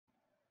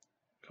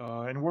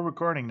And we're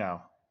recording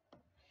now.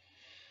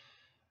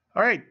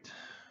 All right.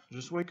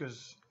 Just wait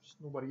because there's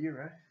nobody here,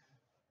 right?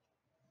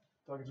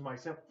 Talking to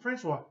myself.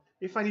 Francois,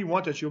 if I need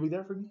one touch, you'll be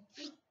there for me?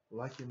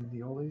 Like in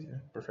the old days? Yeah,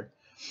 perfect.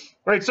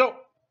 All right, so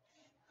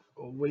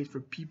we'll wait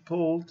for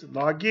people to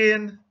log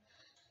in.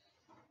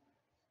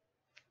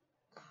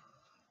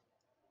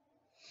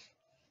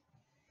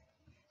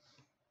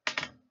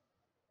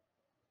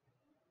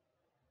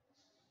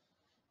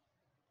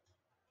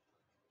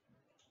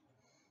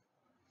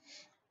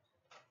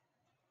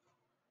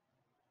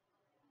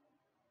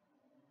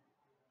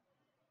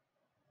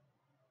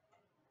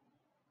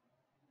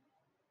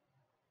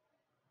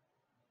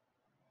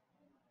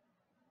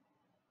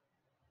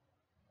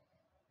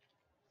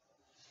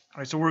 All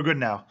right, so we're good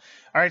now.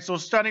 All right, so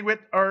starting with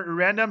our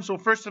random. So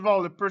first of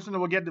all, the person that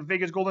will get the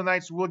Vegas Golden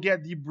Knights will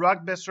get the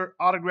Brock Besser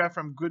autograph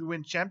from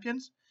Goodwin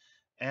Champions.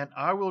 And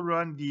I will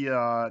run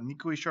the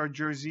Nico Ishar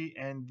jersey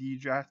and the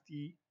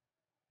drafty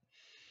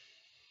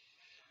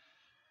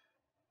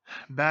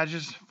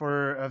badges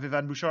for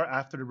Vivan Bouchard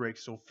after the break.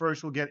 So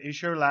first we'll get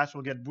Ishar, last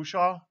we'll get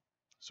Bouchard.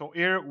 So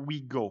here we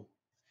go.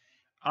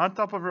 On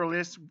top of our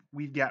list,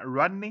 we've got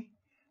Rodney.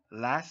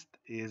 Last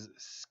is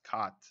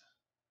Scott.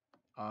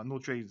 No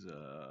trades,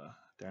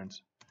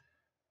 Terrence.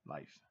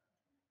 Life.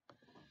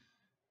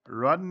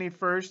 Rodney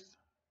first.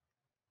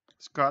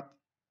 Scott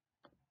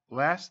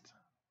last.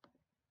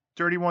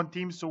 31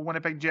 teams, so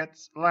Winnipeg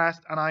Jets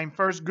last, and I'm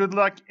first. Good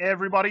luck,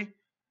 everybody.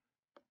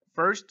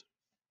 First.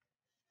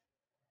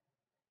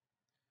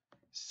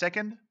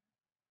 Second.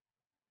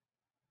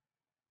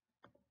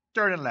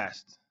 Third and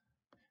last.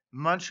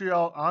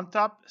 Montreal on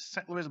top.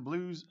 St. Louis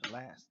Blues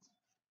last.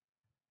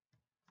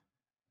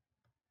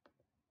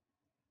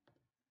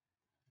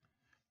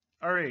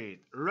 All right.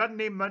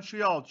 Rodney,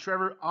 Montreal.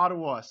 Trevor,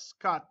 Ottawa.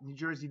 Scott, New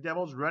Jersey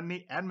Devils.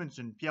 Rodney,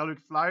 Edmonton. Pierre-Luc,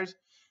 Flyers.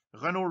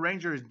 Renault,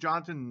 Rangers.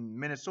 Jonathan,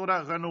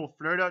 Minnesota. Renault,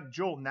 Florida.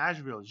 Joe,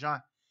 Nashville. Jean,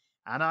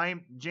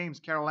 Anaheim. James,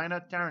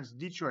 Carolina. Terrence,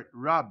 Detroit.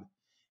 Rob,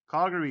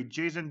 Calgary.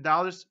 Jason,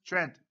 Dallas.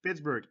 Trent,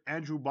 Pittsburgh.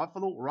 Andrew,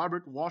 Buffalo.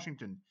 Robert,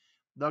 Washington.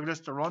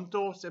 Douglas,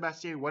 Toronto.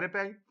 Sebastien,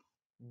 Winnipeg.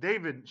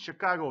 David,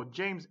 Chicago.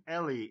 James,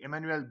 LA.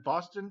 Emmanuel,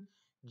 Boston.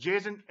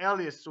 Jason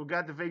Ellis, so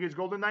got the Vegas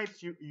Golden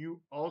Knights.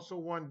 You also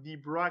won the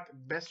Brock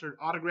Besser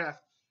autograph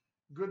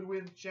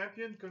Goodwin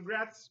champion.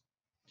 Congrats.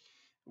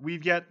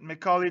 We've got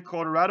Macaulay,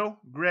 Colorado.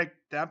 Greg,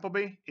 Tampa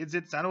Bay.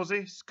 Idzit, San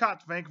Jose.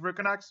 Scott, Vancouver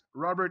Canucks.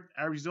 Robert,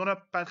 Arizona.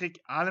 Patrick,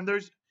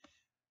 Islanders.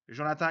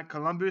 Jonathan,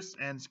 Columbus.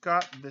 And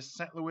Scott, the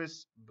St.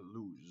 Louis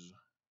Blues.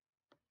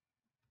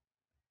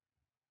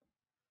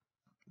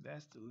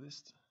 That's the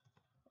list.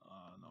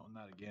 No,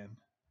 not again.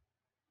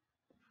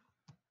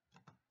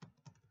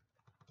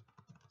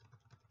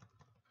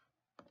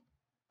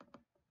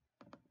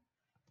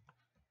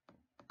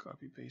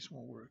 Copy paste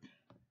won't work.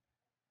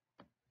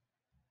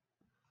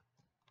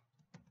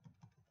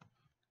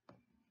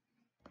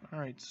 All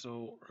right,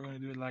 so we're going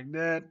to do it like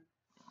that.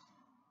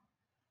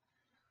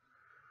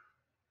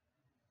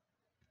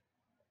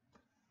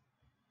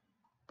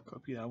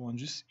 Copy that one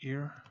just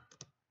here.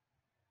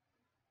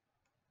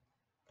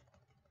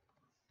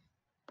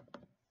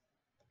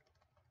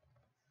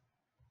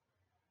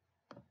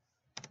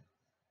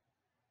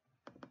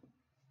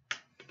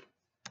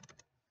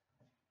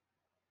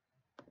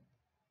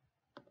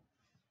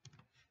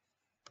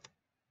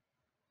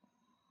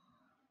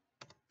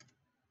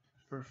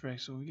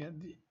 Perfect. So we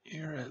get the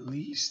air at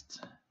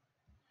least.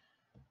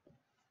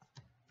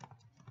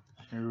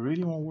 It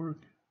really won't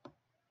work.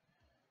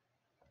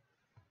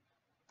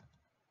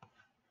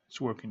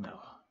 It's working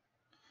now.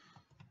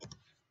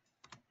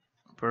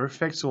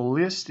 Perfect. So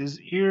list is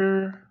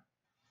here.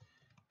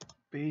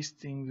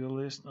 Pasting the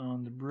list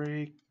on the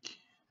break.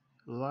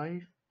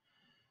 Live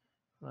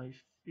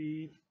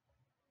feed.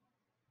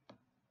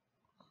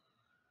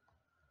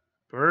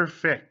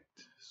 Perfect.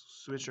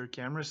 Switch our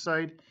camera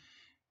side.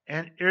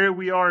 And here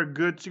we are,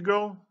 good to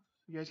go.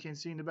 You guys can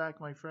see in the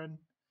back, my friend.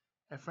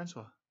 Hey,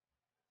 Francois.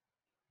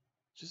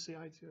 Just say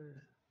hi to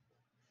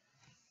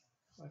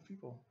my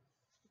people.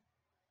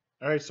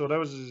 All right, so that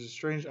was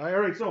strange. All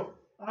right, so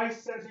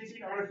Ice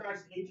 17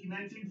 Artifacts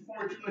 1819,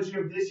 4 trilogy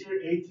of this year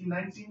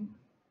 1819,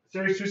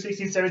 Series 2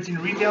 1617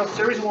 retail,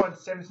 Series 1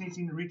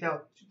 1718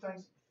 retail 2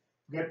 times.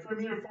 We got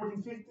Premier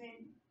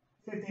 1415,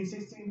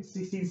 1516,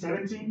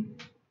 1617.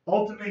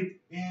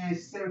 Ultimate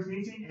is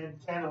 1718 and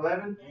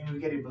 1011, and we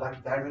get a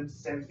Black Diamond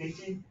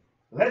 1718.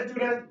 Let's do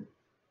that.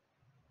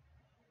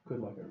 Good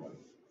luck, everybody.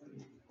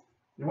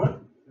 You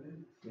want?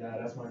 Yeah,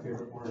 that's my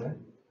favorite word,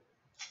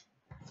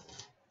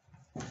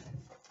 eh?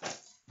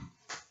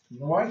 You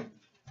know why?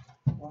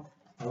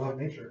 I love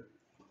nature.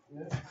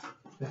 Yeah.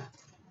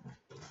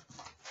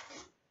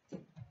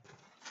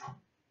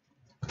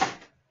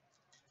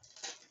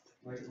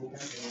 Like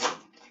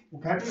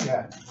camping?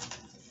 Yeah.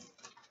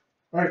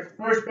 All right,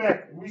 first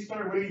pack. We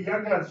start with the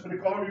Young Guns for the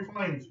Calgary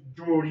Flames.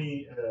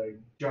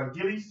 John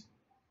Gillies.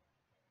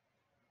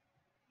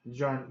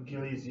 John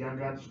Gillies Young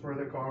Guns for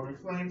the Calgary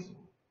Flames.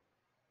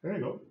 There you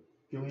go.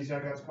 Gillies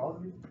Young Guns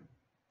Calgary.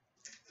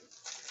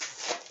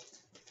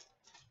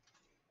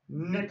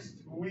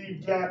 Next,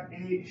 we got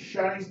a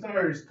Shining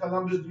Stars,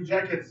 Columbus Blue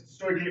Jackets,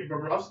 Sergei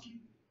Bobrovsky.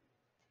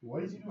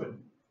 What is he doing?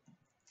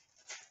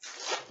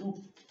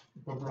 Ooh,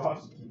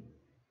 Bobrovsky.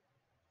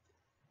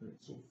 Right,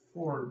 so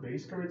 4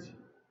 base cards.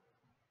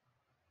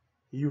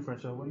 You,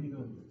 Francois, what are you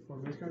doing? 4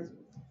 base cards?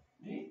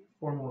 Me?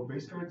 4 more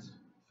base cards.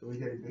 So we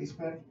get a base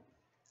pack.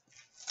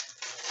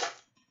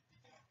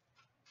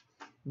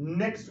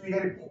 Next, we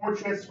got a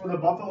portraits for the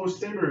Buffalo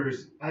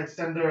Sabres,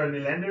 Alexander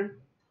Nylander.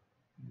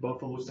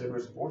 Buffalo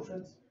Sabres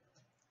portraits.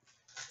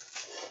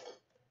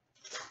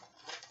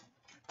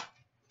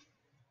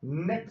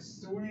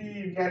 Next,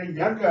 we got a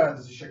Young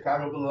Guns,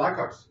 Chicago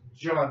Blackhawks,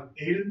 John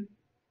Aiden.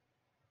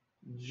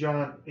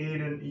 John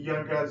Aiden,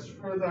 Young Guns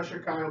for the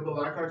Chicago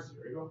Blackhawks.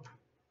 There you go.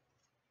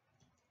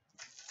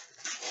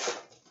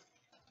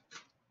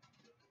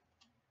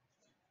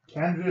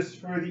 Canvas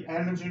for the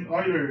Edmonton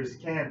Oilers,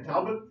 Cam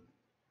Talbot.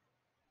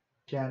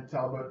 Cam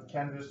Talbot,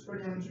 canvas for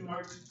the Edmonton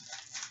Oilers.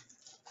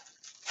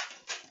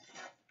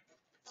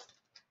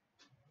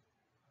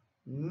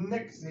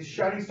 Next is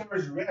Shining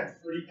Stars Red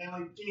for the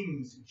LA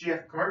Kings,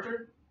 Jeff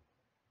Carter.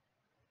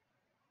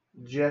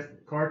 Jeff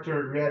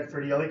Carter Red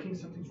for the LA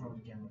Kings. Something's wrong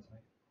with the camera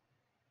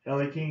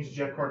tonight. LA Kings,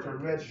 Jeff Carter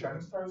Red,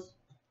 Shining Stars.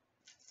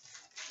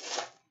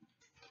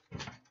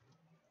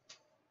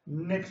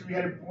 Next we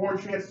got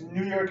portraits,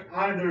 New York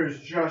Islanders,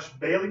 Josh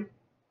Bailey.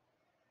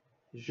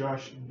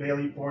 Josh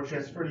Bailey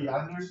portraits for the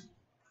Islanders.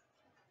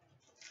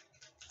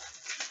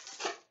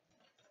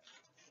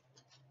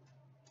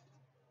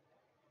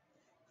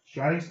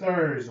 Shining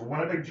Stars,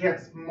 Winnipeg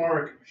Jets,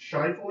 Mark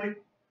Scheifele.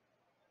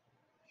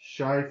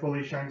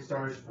 Scheifele, Shining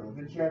Stars for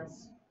the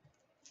Jets.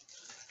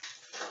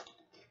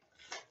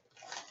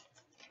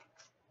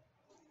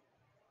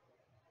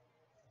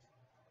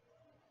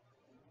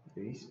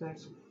 Base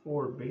packs,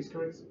 4 base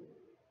cards.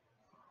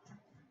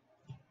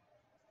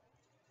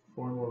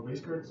 4 more base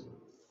cards.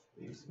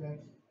 Base pack.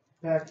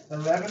 Pack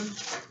 11.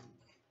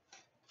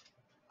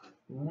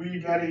 We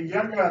got a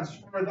Young Guns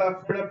for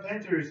the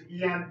Panthers,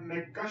 Ian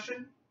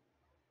McCutcheon.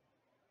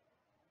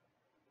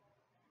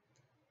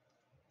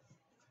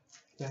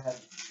 Pack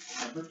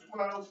number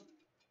 12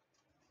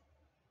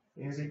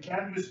 is a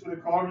canvas for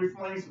the Calgary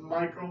Flames,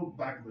 Michael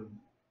Backlund.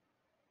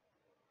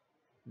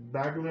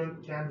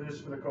 Backlund canvas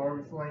for the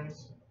Calgary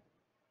Flames.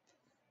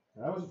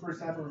 That was the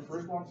first half of the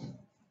first box.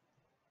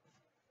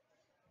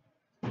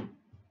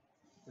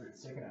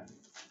 Second half.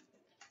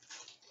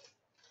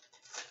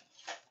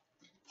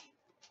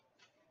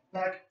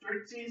 Pack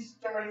 13,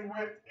 starting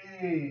with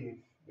a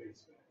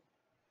base pack.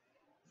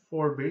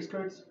 4 base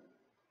cards.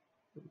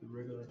 The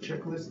regular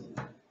checklist.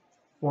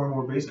 4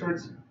 more base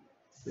cards.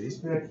 Base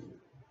pack.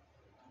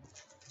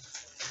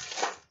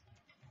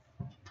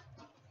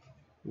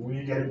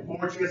 We get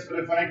portraits for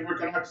the Vancouver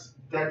Canucks,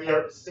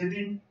 Daniel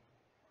Sedin.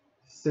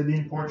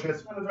 Sedin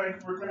portraits for the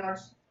Vancouver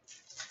Canucks.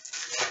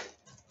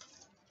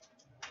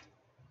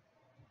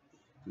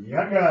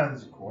 Young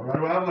Guns,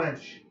 Colorado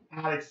Avalanche,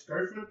 Alex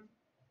Kerfoot.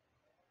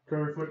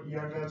 Kerfoot,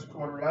 Young Guns,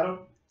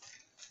 Colorado.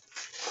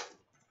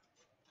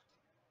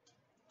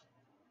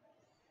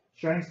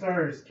 Shining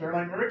Stars,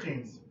 Carolina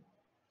Hurricanes,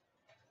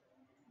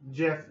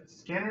 Jeff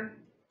Skinner.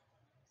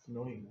 It's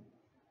annoying.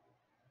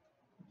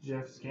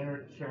 Jeff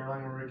Skinner,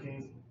 Carolina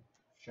Hurricanes,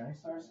 Shining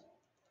Stars.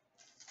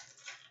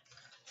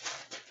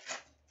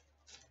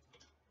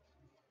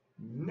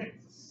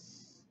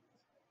 Next,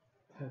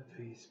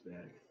 base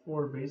back.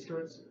 4 base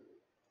cards.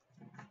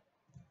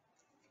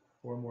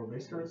 4 more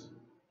base cards.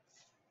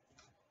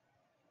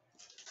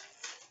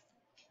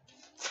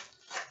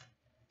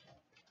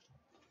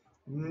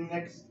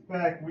 Next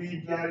pack, we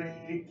got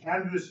a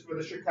canvas for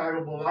the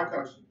Chicago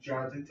Blackhawks,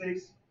 Jonathan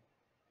Toews.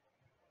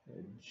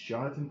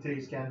 Jonathan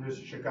Toews canvas,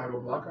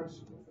 Chicago Blackhawks.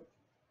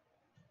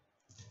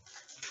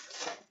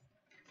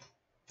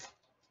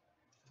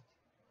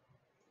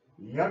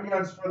 Young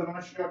Guns for the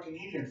Montreal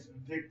Canadiens,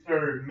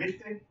 Victor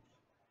Mete.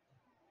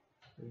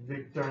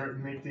 Victor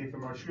Mete for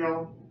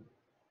Montreal.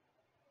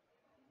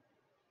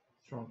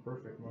 Strong,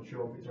 perfect.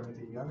 Montreal, Victor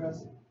Mete, Young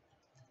Guns.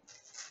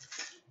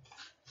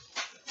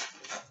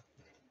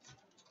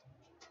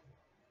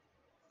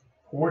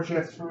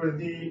 Portraits for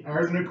the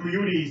Arizona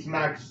Coyotes,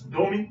 Max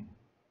Domi.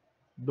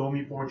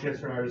 Domi portraits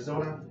for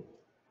Arizona.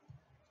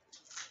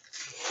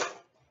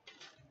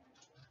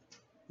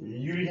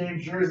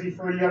 Unicame jersey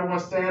for the Ottawa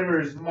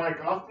Senators,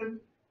 Mike Hoffman.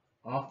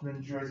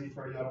 Hoffman jersey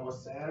for the Ottawa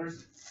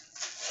Senators.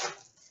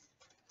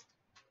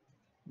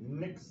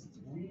 Next,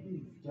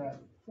 we've got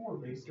 4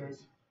 base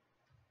cards.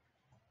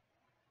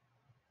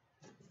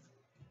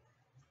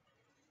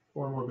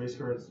 4 more base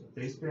cards,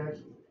 base pack.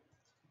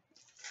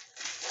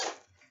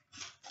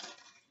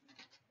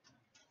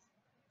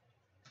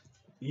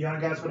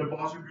 Young Guys for the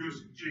Boston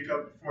Bruins,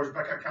 Jacob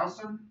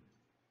Forsberg-Karlsson.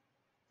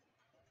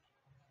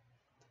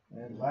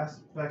 And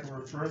last pack of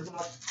our first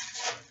box,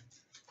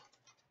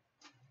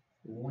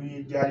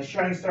 we got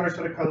Shining Stars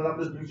for the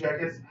Columbus Blue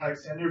Jackets,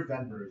 Alexander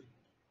Vanberg.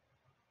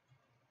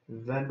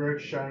 Vanberg,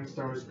 Shining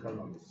Stars,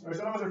 Columbus. So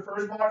that was our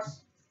first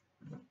box.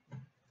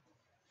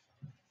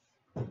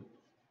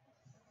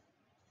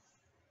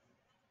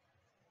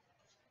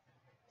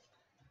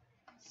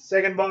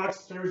 Second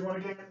box, Series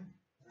 1 again.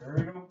 There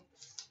we go.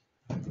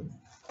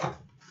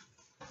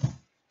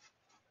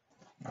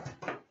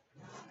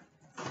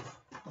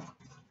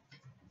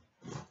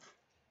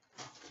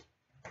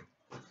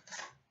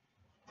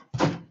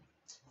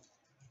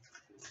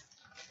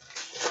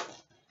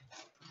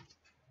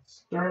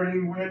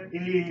 Starting with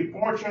a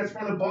portraits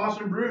for the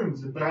Boston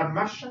Bruins, Brad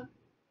Marchand.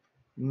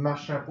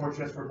 Marchand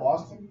portraits for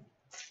Boston.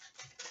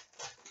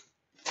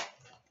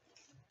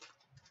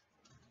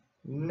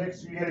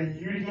 Next, we get a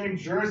Udigame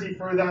jersey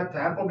for that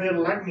Tampa Bay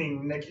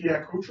Lightning,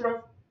 Nikita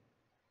Kucherov.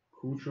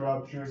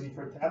 Kucherov jersey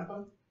for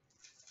Tampa.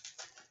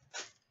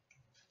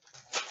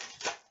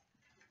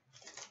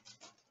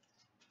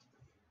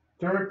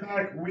 Third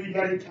pack, we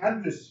got a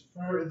canvas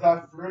for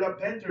the Florida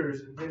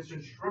Panthers,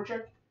 Vincent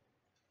Trocheck.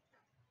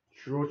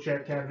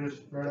 Trocheck canvas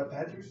for the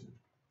Panthers.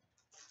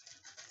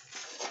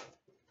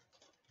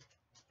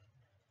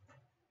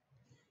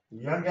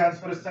 Young Guns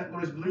for the St.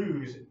 Louis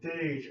Blues,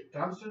 Tage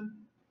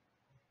Thompson.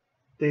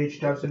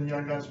 Tage Thompson,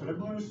 Young Guns for the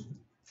Blues.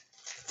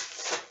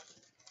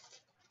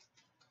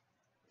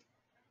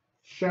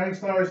 Shining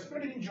Stars for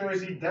the New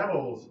Jersey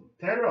Devils,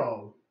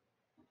 Tedderall.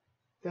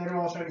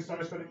 Tedderall Shining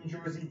Stars for the New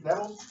Jersey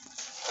Devils.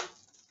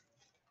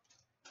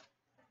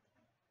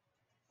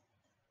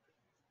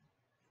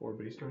 Four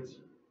base cards.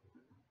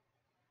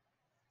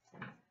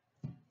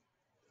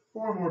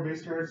 Four more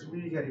base cards.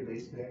 We got a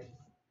base pack.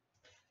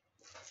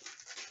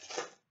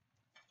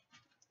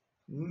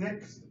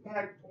 Next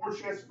pack,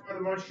 portraits for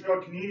the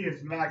Montreal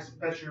Canadiens, Max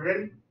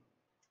Pacioretty.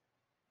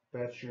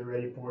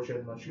 Pacioretty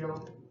portrait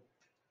Montreal.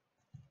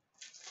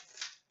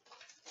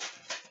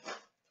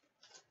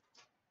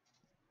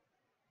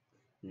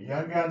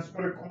 Young Guns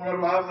for the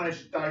Colorado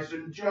Avalanche,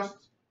 Tyson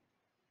Just.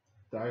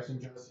 Tyson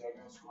Just, Young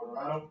Guns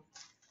Colorado.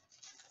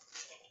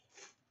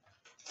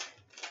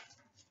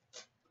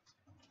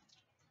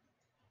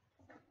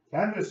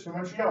 Canvas for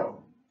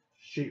Montreal,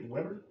 Shea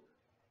Weber.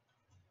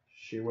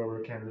 Shea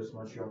Weber canvas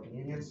Montreal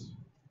Canadiens.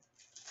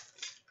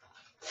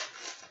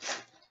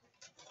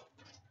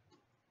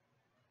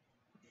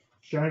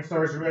 Shining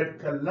Stars red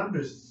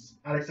Columbus,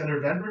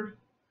 Alexander Venberg.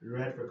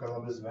 Red for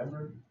Columbus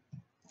Venberg.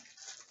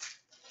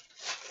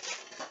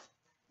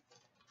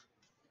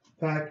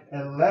 Pack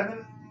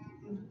 11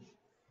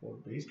 for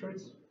base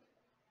cards.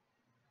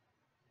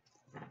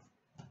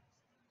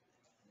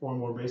 Four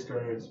more base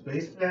cards.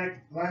 Base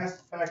pack.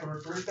 Last pack of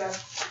our first pack.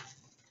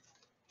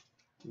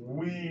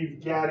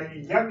 We've got a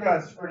Young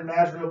Guns for the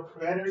Nashville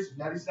Predators,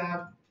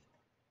 Vladislav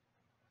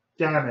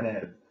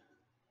Gamenev.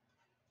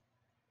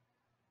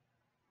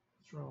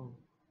 What's wrong?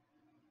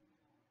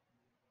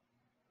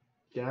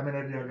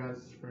 Gamenev Young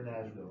Guns for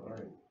Nashville. All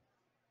right.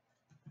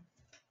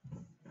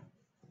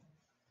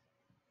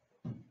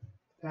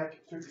 Pack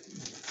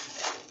 13.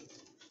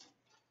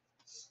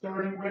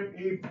 Starting with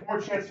a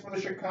portraits for the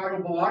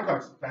Chicago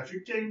Blackhawks,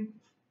 Patrick Kane.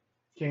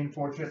 Kane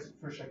portraits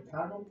for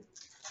Chicago.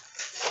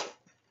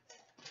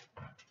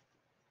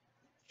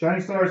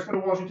 Shining Stars for the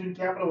Washington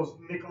Capitals,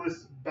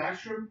 Nicholas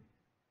Backstrom.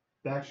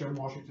 Backstrom,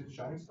 Washington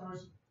Shining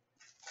Stars.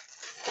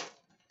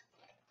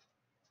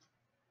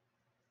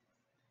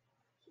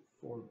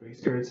 Four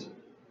base cards.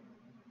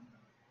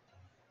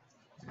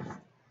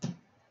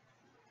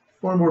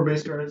 Four more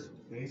base cards.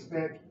 Base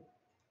pack.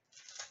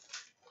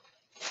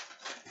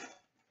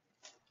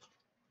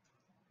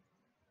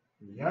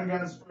 Young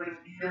Guns for the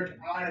New York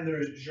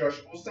Islanders,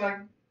 Josh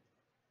Osang.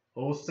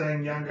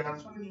 Osang, Young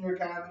Guns for the New York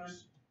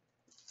Islanders.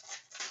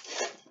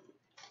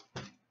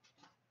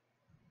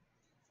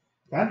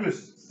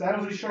 Canvas, San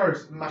Jose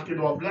Sharks,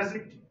 Marc-Edouard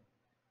Vlasic.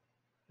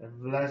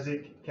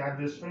 Vlasic,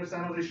 canvas for the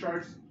San Jose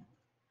Sharks.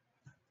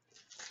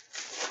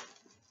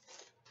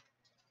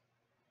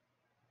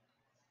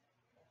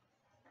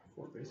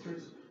 Four base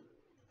cards.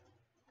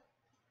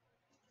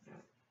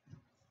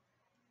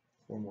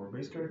 Four more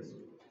base cards.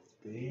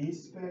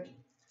 Base pack.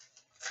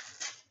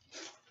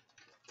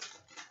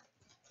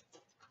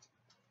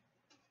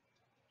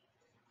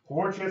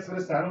 Portraits for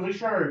the San Jose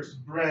Sharks,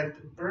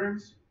 Brent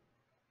Burns.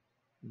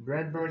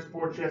 Brent Burns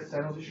portraits,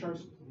 San Jose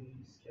Sharks.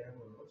 Please,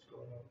 camera, what's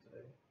going on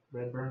today?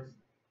 Brent Burns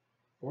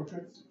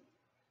portraits.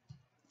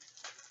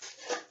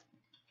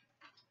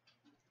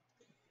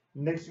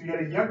 Next, we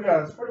got a Young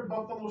Guns for the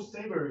Buffalo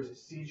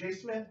Sabres, CJ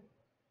Smith.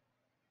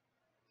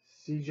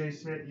 CJ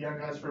Smith, Young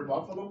Guns for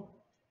Buffalo.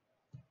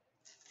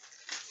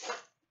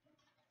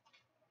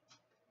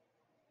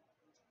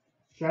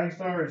 Shining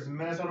Stars,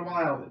 Minnesota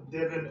Wild,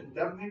 Devin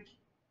Dubnyk.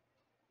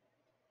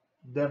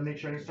 Dubnyk,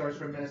 Shining Stars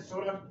from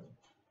Minnesota.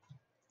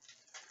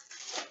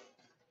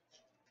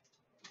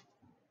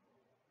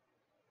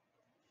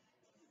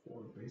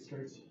 Four base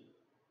cards.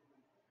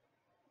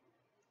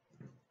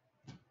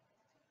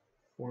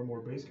 Four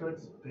more base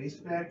cards. Base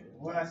pack.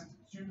 Last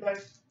two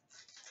packs.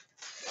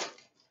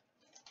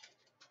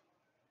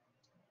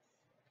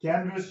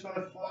 Canvas for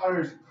the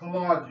Flyers,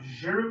 Claude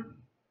Giroux.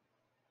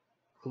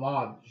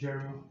 Claude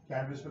Giroux,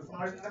 canvas for the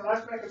Flyers. And the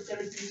last pack of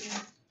 17,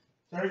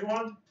 Series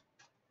 1.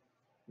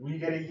 We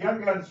get a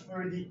Young Guns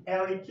for the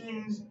LA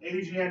Kings,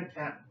 Adrian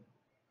Kemp.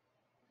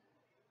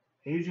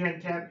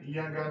 Adrian Kemp,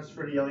 Young Guns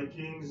for the LA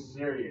Kings,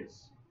 there he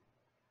is.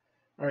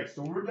 Alright,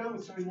 so we're done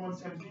with Series 1,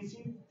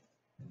 17.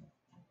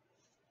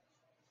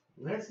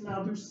 Let's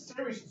now do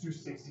Series 2,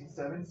 16,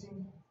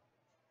 17.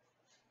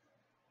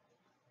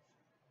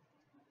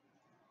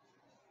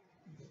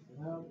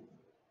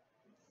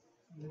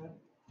 Yeah.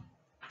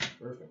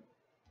 Perfect.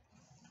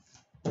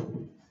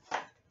 So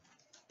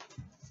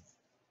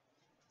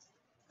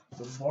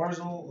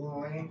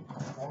Barzal, Lane,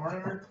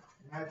 Warner,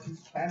 Matthews,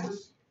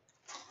 Canvas.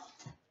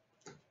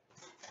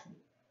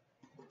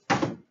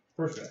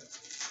 Perfect.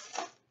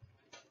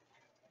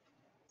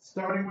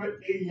 Starting with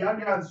a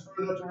Young Guns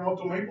for the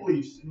Toronto Maple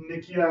Leafs,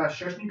 Nikita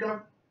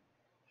Sheshnikov.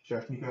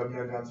 Sheshnikov,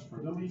 Young Guns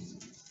for the Leafs.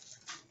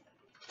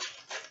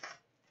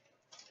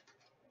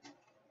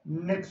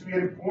 Next, we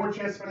have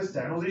portraits for the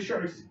San Jose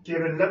Sharks,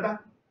 Kevin Labat.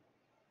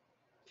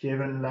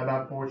 Kevin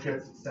Labat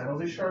portraits, San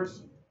Jose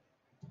Sharks.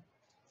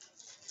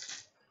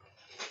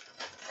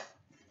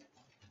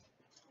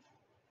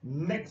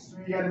 Next,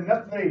 we got an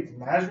update,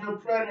 Nashville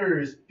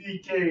Predators,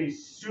 PK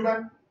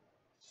Subban.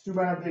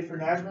 Subban update for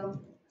Nashville.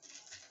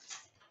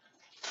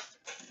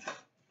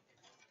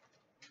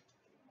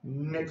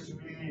 Next,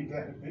 we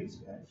got a base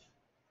patch.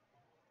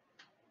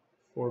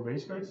 4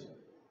 base cards.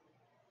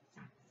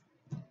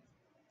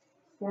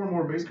 4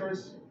 more base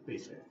cards.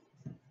 Base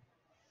patch.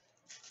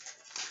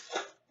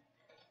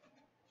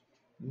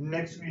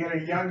 Next, we got a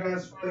Young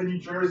Guns for the New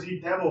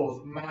Jersey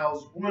Devils,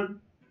 Miles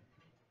Wood.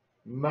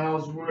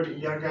 Miles Wood,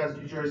 Young Guns,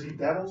 New Jersey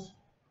Devils.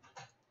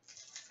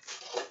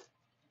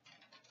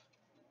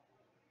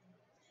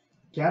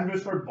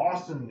 Canvas for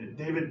Boston,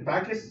 David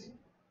Backes.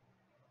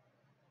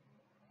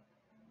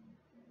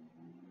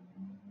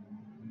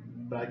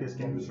 Backes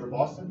canvas for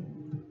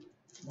Boston.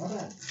 Not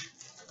bad.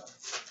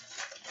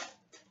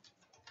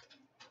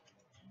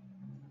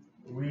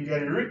 We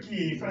got a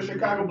rookie for the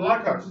Chicago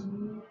Blackhawks.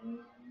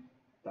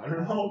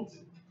 Tyler Moult.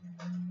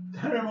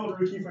 Tyler Moult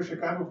rookie for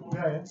Chicago.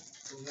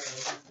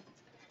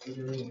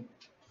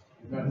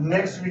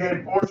 Next, we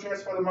got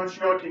portraits for the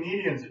Montreal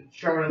Canadiens.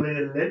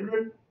 Charlie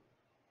Lindgren.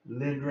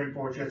 Lindgren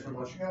portraits for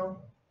Montreal.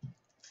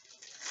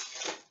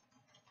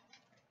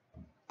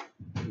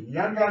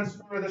 Young Guns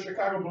for the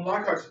Chicago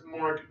Blackhawks.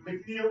 Mark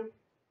McNeil.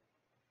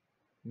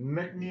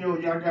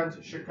 McNeil, Young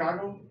Guns,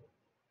 Chicago.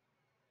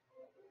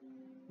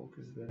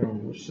 Focus there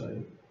on which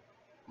side?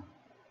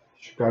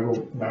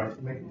 Chicago, Mark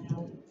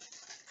McNeil.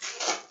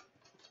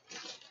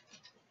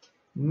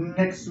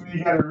 Next,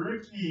 we got a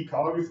rookie,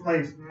 Calgary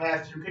Flames,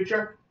 Matthew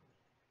Tkachuk.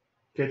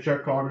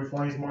 Tkachuk, Calgary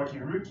Flames, marquee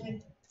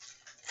rookie.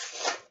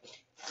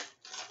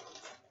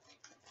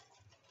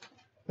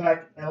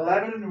 Pack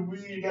 11,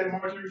 we got a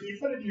marquee rookie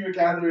for the New York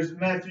Islanders,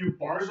 Matthew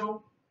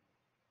Barzal.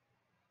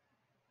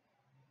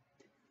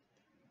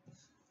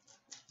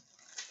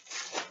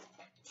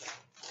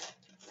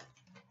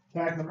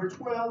 Pack number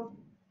 12,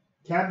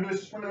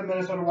 canvas for the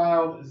Minnesota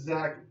Wild,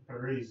 Zach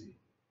Parise.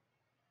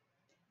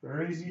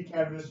 Parise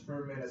canvas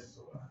for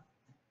Minnesota.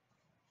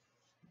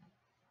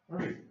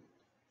 Alright,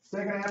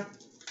 second half.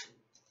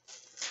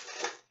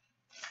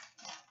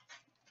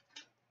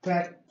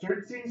 Pack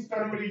 13,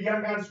 starting with the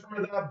Young Guns for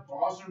the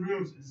Boston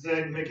Bruins,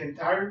 Zane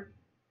McIntyre.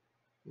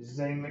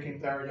 Zane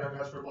McIntyre, Young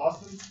Guns for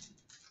Boston.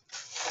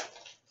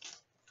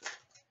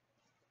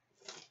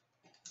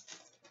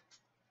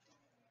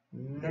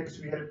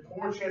 Next, we had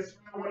portraits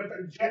for the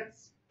Winnipeg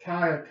Jets,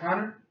 Kyle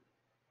Connor.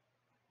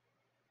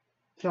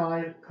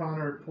 Kyle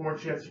Connor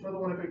portraits for the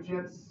Winnipeg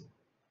Jets.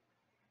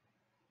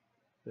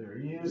 There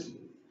he is.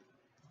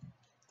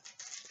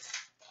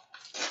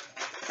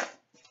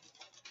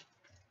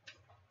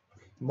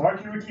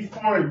 Marquee rookie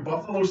for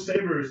Buffalo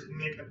Sabres,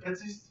 Nick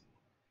Betsies.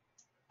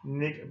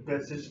 Nick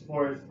Betsies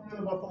for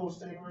the Buffalo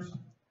Sabres.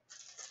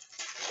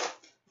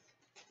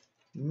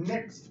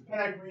 Next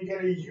pack, we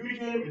get a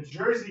U-Game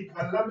jersey,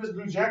 Columbus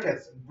Blue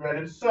Jackets,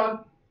 Brendan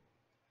Saad.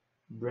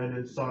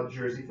 Brendan Saad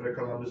jersey for the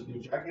Columbus Blue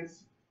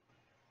Jackets.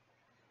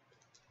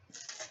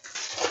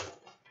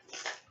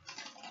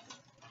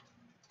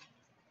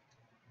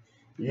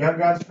 Young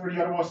Guns for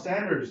the Ottawa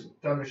Senators,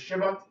 Thomas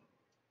Chabot.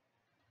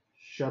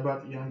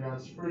 Chabot, Young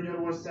Guns for the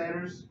Ottawa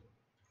Senators.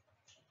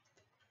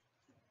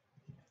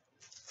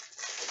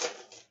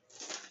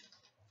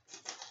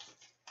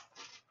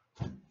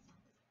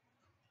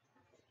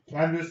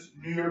 Canvas,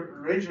 New York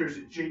Rangers,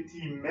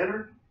 JT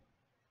Miller.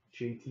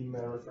 JT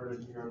Miller for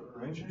the New York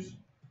Rangers.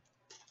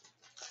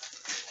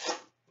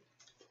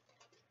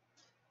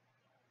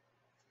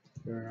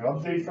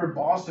 Update for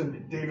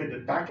Boston,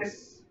 David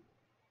Backes.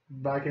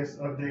 Backes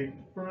update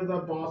for the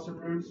Boston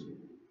Bruins.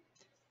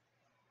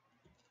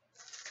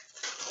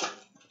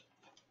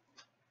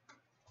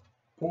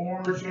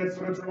 Portraits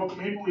for the Toronto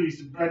Maple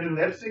Leafs, Brendan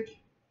Leipsic.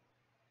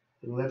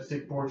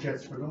 Leipsic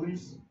portraits for the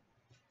Leafs.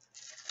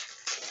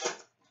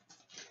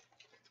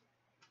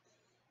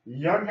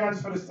 Young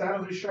Guns for the San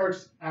Jose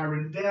Sharks,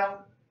 Aaron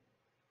Dell.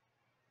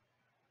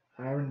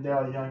 Aaron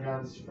Dell, Young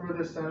Guns for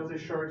the San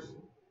Jose Sharks.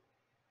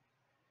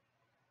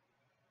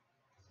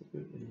 It's a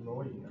bit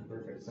annoying.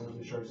 Perfect. San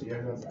Jose Sharks,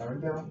 Young Guns,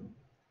 Aaron Dell.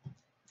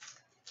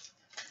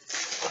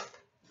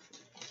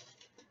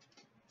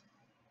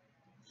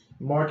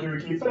 Marquee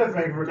rookie for the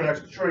Vancouver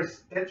Canucks, Troy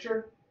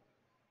Stecher.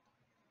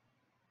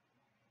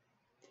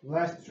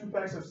 Last 2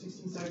 packs of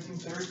 16-17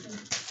 Saracen.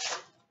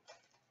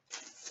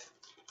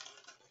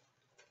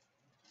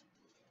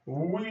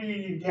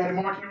 We got a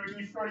marquee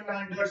rookie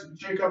 49 Ducks,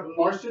 Jacob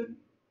Larson.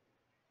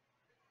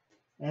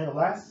 And the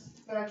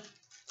last pack,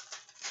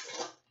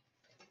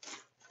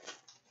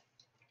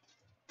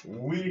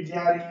 we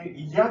got a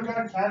Young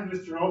Gun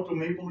Canvas Toronto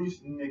Maple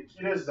Leafs,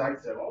 Nikita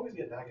Zaitsev. Always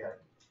get that guy.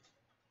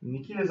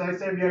 Nikita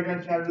Zaitsev, Young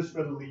Gun Canvas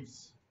for the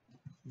Leafs.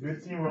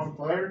 Good team, wrong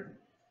player.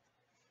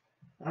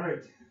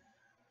 Alright.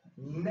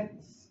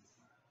 Next.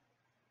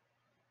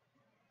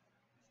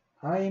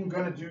 I'm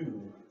gonna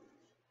do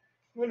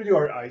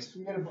our ice.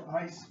 We got an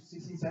ice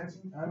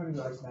 16-17. I'm gonna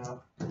do ice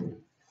now.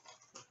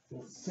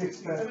 So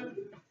 6 pack.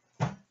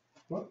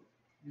 What?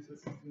 You said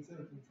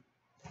 16-17.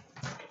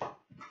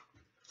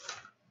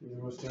 Here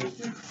was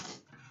 32.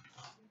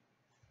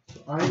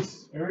 So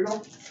ice. There we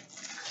go.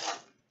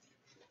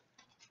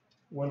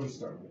 What do we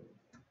start with?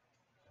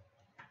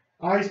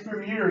 Ice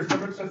Premiers,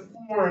 number to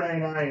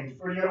 499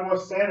 for the Ottawa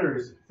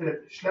Senators,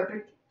 Philip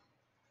Schlepik.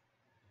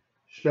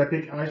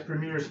 Schlepik, Ice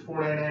Premiers,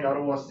 499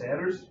 Ottawa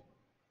Senators.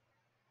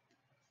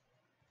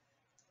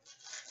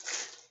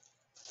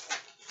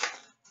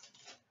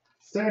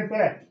 Second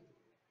pack.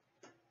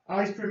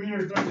 Ice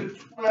Premiers, number to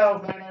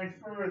 1299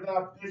 for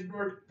the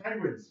Pittsburgh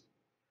Penguins.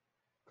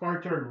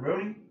 Carter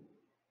Rooney.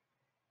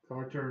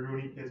 Carter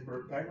Rooney,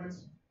 Pittsburgh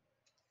Penguins.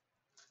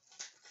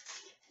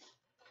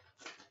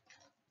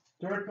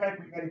 Third pack,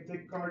 we got a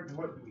tick card.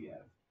 What do we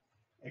have?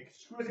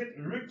 Exquisite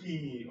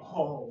Rookie.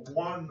 Oh,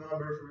 one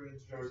number for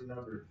his jersey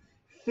number.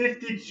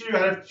 52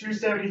 out of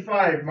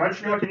 275.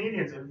 Montreal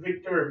Canadiens.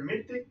 Victor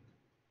Mete.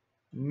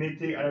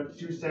 Mete out of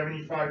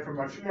 275 for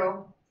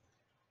Montreal.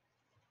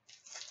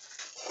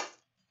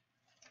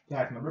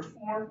 Pack number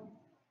 4.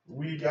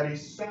 We got a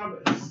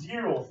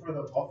sub-zero for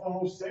the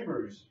Buffalo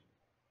Sabres.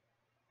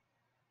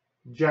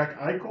 Jack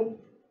Eichel.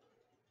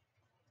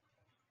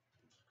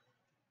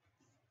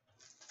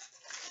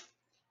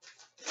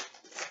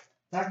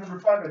 Pack number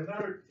 5,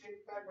 another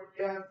tick pack. What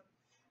do we have?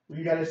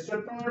 We got a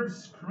superb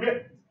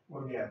script.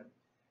 What do we have?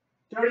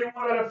 31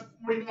 out of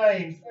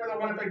 49 for the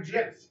Winnipeg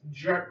Jets.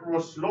 Jack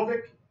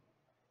Roslovic.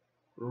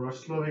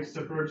 Roslovic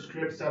superb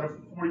scripts out of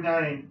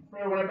 49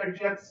 for the Winnipeg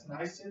Jets.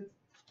 Nice hit.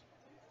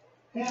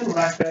 And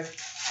last pack,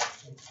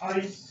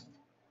 ice.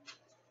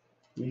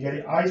 We got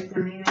the Ice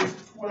Premiers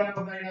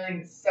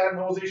 12.99 San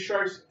Jose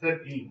Sharks,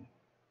 step 8.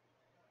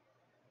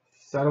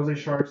 San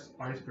Jose Sharks,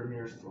 Ice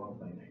Premiers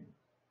 12.99.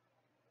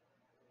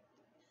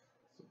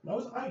 So that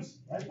was ice.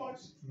 Nice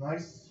box.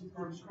 Nice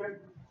superb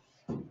script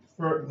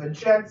for the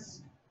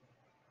Jets.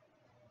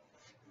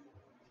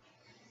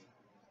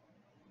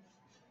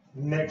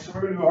 Next,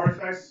 we're going to do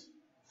artifacts.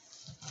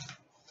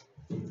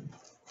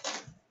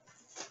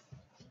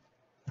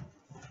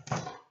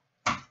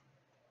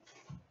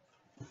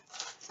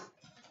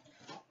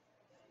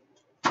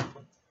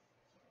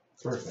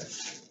 Perfect.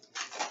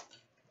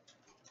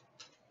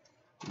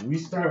 We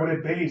start with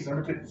a base,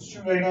 number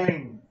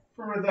 299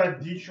 for the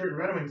Detroit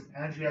Red Wings,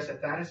 Andreas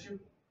Athanasiou.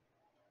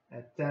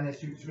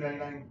 Athanasiou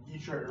 299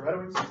 Detroit Red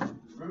Wings,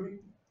 Ruby.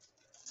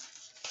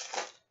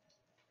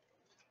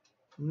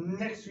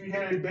 Next, we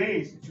have a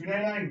base,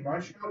 299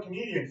 Montreal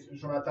Canadiens,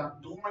 Jonathan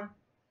Drouin.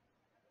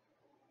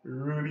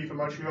 Ruby for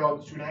Montreal,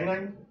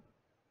 299.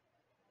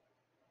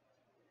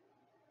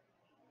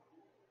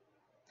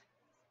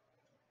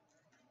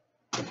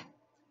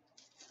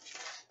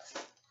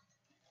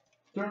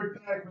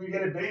 Third pack, we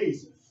get a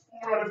base,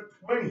 4 out of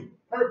 20.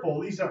 Purple,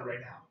 leads up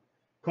right now.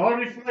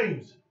 Calgary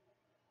Flames,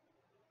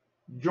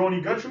 Johnny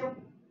Gaudreau.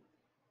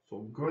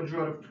 So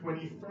Gaudreau out of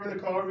 20 for the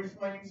Calgary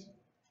Flames.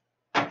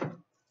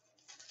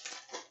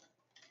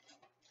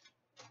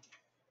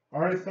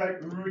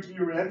 Artifact Rookie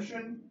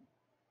Redemption,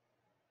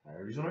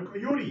 Arizona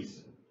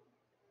Coyotes.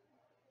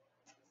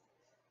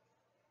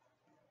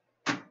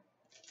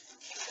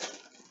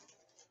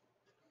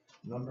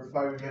 Number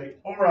 5, we get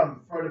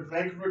Oram for the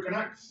Vancouver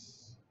Canucks.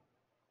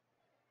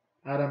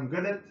 Adam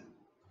Goodet.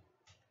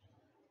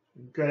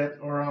 Goodet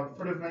Oram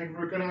for the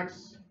Vancouver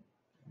Canucks.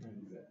 I'm going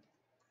to do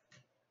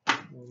that.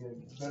 We'll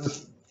get better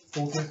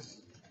focus.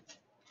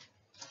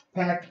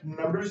 Pack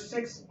number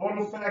 6,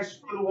 Autofacts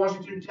for the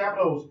Washington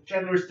Capitals,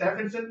 Chandler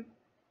Stephenson.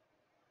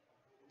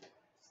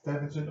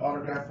 Stephenson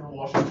autograph for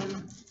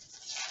Washington.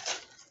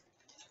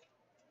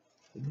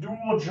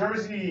 Dual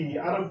jersey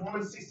out of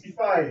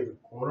 165,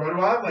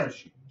 Colorado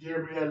Avalanche,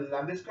 Gabriel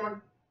Landeskog.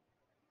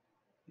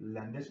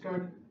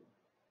 Landeskog.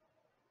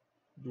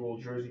 Dual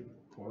jersey,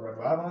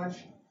 Colorado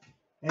Avalanche.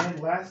 And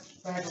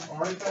last pack of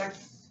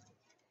artifacts,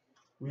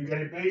 we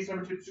got a base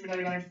number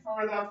 299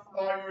 for the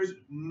Flyers,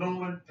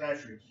 Nolan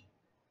Patrick.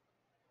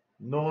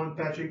 Nolan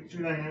Patrick,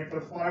 299 for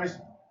the Flyers.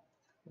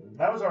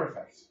 That was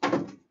artifacts.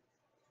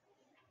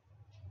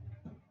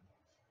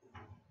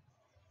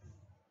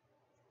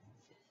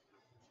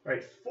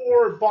 Alright,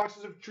 4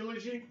 boxes of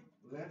Trilogy.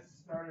 Let's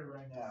start it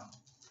right now.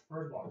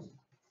 First box.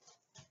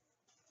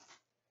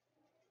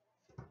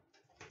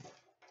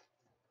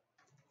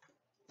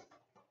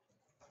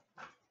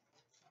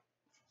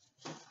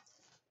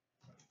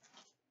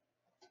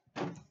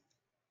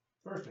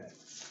 First pack.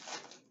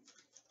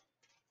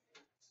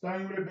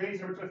 Starting with a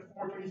base number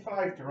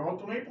 425,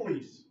 Toronto Maple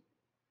Leafs.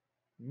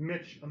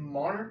 Mitch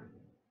Marner.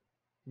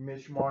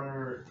 Mitch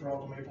Marner,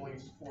 Toronto Maple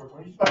Leafs,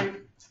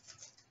 425.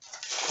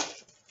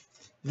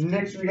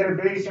 Next, we got a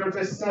base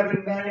number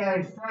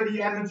 799 for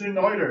the Edmonton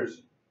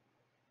Oilers.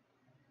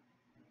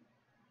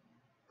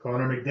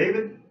 Connor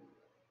McDavid.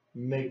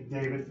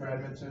 McDavid for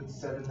Edmonton,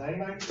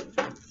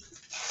 799.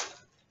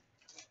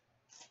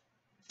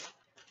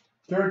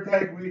 Third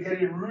pack, we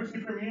get a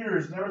rookie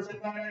premieres, number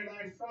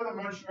 999 for the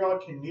Montreal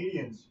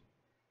Canadiens.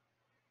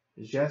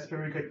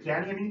 Jesper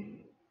Kotkaniemi.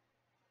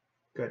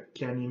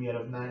 Kotkaniemi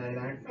out of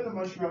 999 for the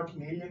Montreal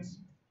Canadiens.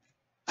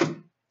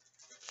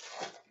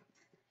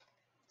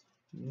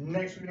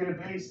 Next, we get a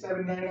base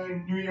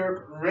 799 New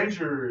York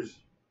Rangers.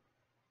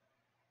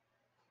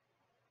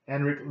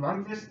 Henrik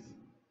Lundqvist.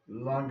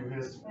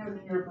 Lundqvist for the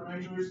New York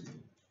Rangers.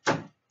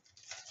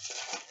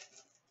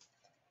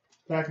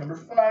 Pack number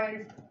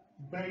 5.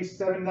 Base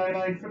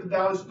 799 for the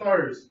Dallas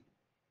Stars.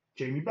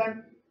 Jamie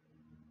Benn.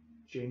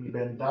 Jamie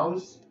Benn,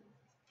 Dallas.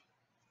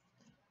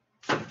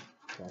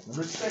 Pack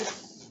number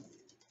 6.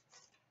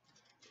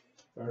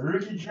 A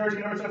rookie jersey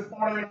number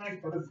 499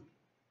 for the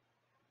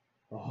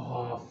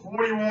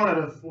 41 out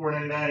of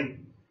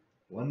 499.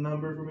 One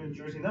number from a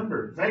jersey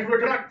number. Vancouver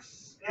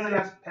Canucks.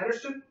 Elias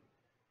Pettersson.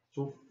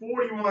 So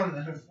 41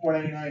 out of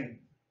 499.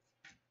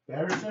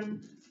 Pettersson.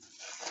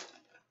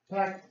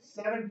 Pack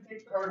 7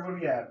 pick card. What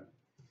do we have?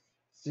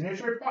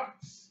 Signature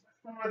Pucks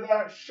for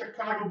the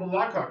Chicago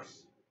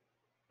Blackhawks.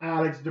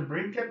 Alex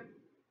DeBrincat.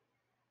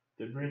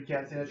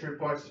 DeBrincat signature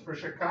pucks for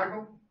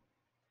Chicago.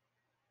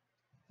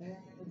 And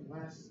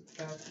last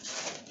pack,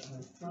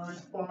 the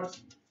first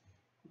box,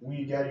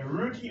 we got a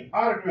rookie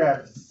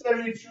autograph,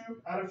 72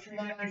 out of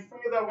 399 for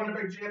the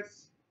Winnipeg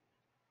Jets.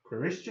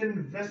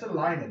 Christian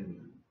Vesalainen.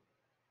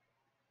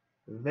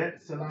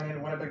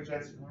 Vesalainen, Winnipeg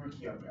Jets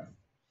rookie autograph.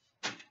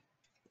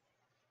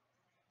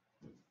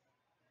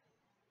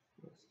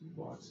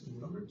 Box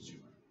number 2.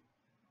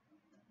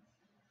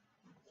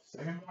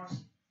 Second box.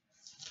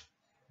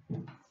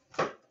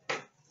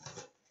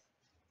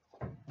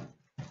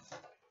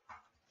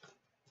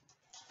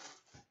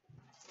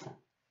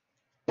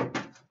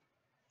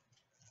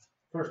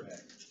 First pack.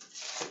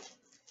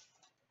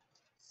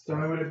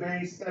 Starting with a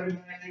base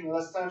 799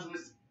 Los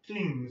Angeles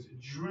Kings,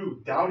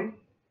 Drew Doughty.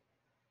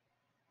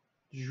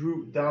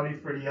 Drew Doughty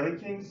for the LA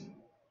Kings.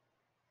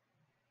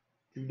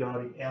 Drew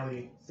Doughty,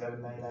 LA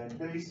 799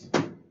 base.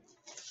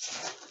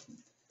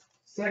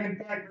 Second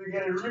pack, we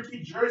get a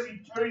rookie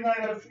jersey, 39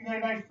 out of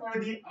 399 for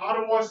the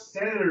Ottawa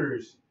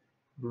Senators.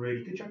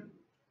 Brady Tkachuk.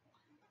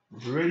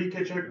 Brady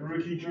Tkachuk,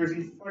 rookie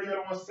jersey for the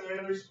Ottawa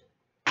Senators.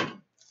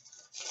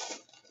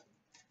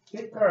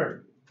 Hit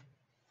card.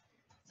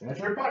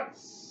 Signature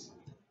pucks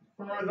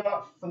for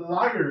the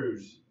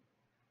Flyers.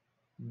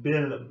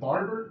 Bill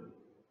Barber.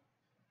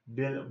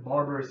 Bill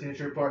Barber,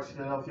 signature pucks,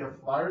 Philadelphia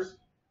Flyers.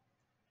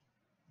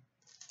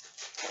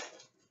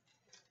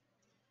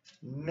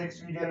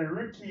 Next, we get a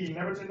rookie,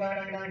 number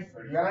 999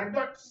 for the Anaheim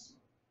Ducks.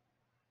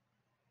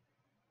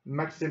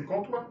 Maxime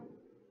Comtois.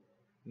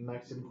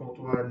 Maxime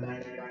Comtois,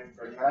 999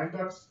 for the Anaheim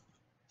Ducks.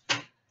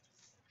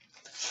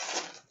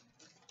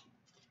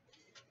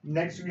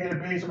 Next, we get a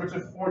base number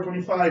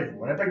 425,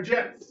 Winnipeg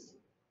Jets.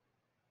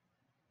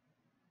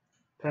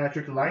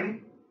 Patrick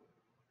Laine.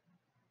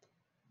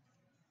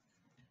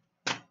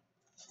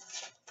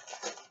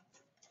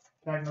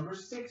 Pack number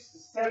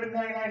 6,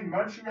 799,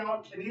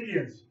 Montreal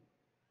Canadiens.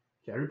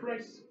 Carey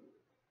Price.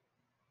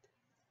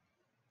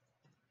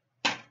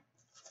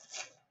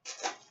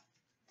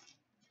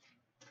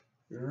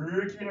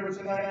 Rookie number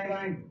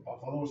 999,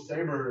 Buffalo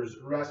Sabres,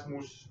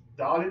 Rasmus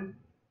Dahlin.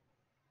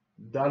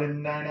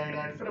 Dahlin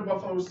 999 for the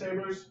Buffalo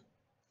Sabres.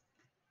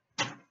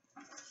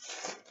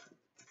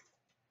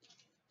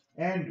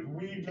 And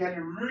we get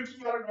a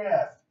rookie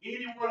autograph,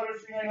 81 out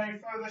of 399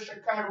 for the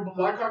Chicago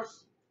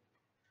Blackhawks.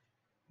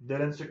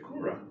 Dylan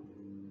Sakura.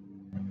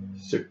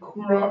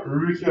 Sakura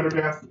rookie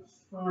autograph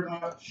for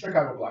the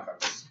Chicago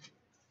Blackhawks.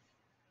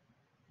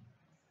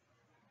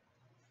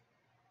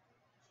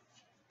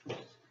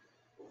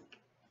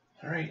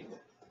 All right,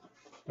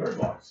 third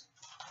box.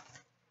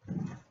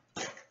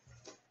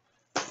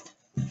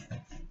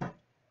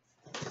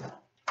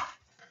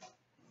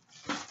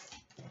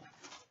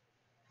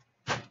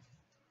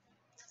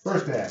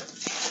 First pack.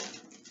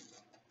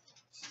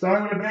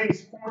 Starting with a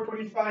base,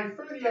 425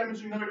 for the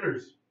Edmonton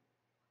Oilers.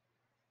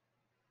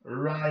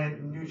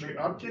 Ryan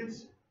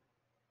Nugent-Hopkins.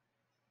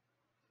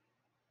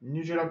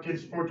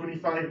 Nugent-Hopkins,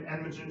 425,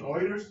 Edmonton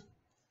Oilers.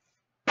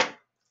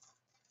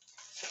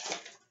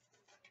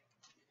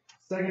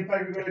 Second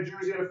pack, we got a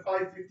jersey out of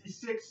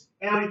 556,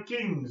 LA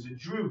Kings,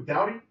 Drew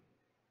Doughty.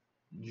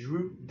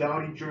 Drew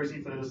Doughty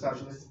jersey for the Los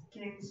Angeles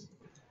Kings.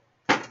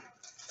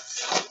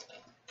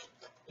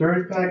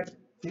 Third pack,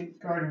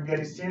 ticket card, we got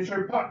a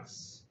signature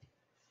pucks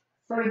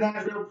for the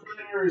Nashville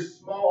Predators,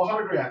 small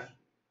autograph.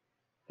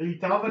 Eli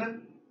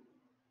Tolvanen.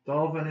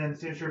 Tolvanen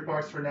signature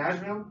pucks for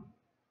Nashville.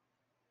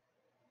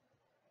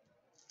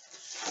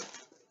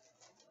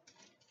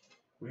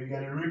 We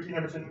got a rookie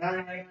number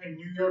 999,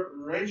 New York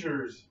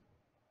Rangers.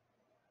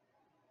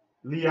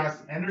 Elias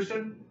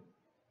Anderson.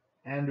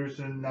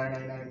 Anderson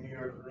 999 New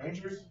York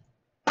Rangers.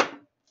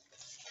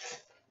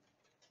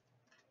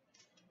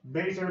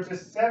 Base number to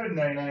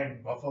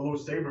 799 Buffalo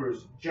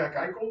Sabres. Jack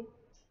Eichel.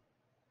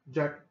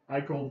 Jack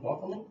Eichel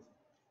Buffalo.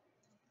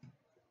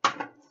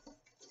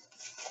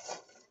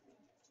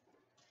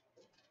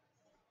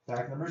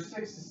 Pack number 6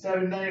 to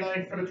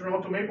 799 for the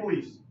Toronto Maple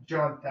Leafs.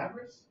 John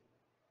Tavares.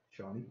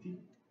 Johnny T.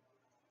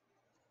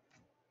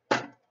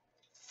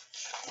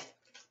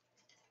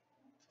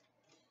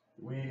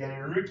 We got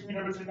a rookie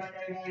number to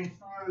 999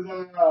 for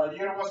the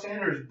Ottawa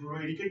Senators.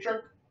 Brady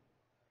Tkachuk.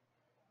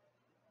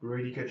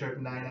 Brady Tkachuk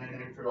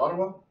 999 for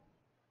Ottawa.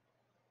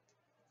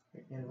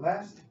 And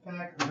last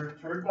pack, our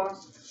third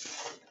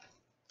box.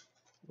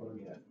 What do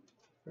we have?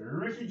 A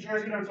rookie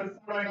jersey number to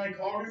 499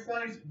 Calgary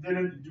Flames.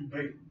 Dylan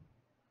Dubé.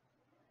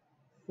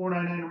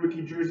 499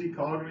 rookie jersey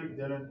Calgary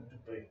Dylan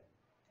Dubé.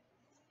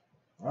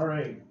 All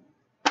right.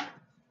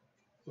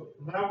 So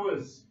that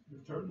was the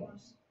third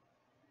box.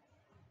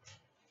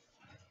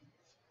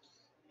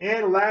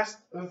 And last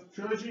of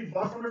trilogy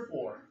box number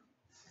 4.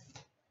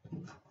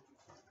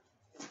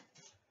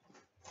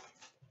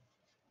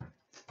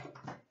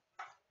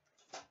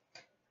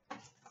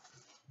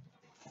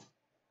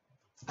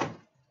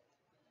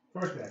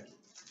 First pack.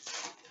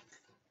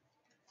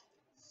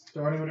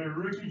 Starting with a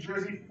rookie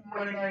jersey,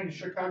 499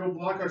 Chicago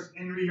Blackhawks,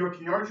 Henry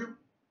Jokiharju.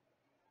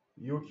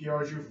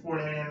 Jokiharju,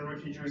 499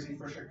 rookie jersey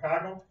for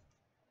Chicago.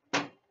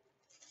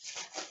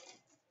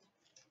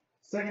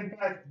 Second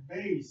pack,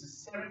 base,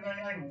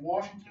 799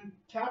 Washington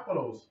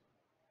Capitals.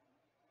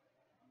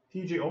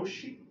 TJ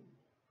Oshie.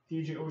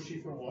 TJ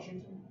Oshie for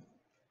Washington.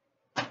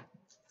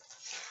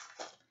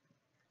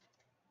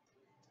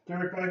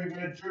 Third pack, we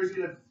got a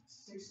jersey of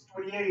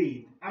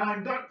 628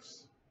 Anaheim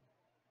Ducks.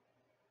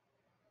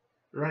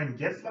 Ryan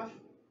Getzlaf.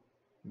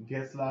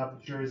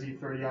 Getzlaf jersey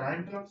for the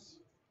Anaheim Ducks.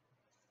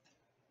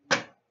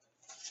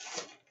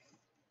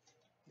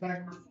 Pack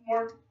number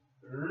 4.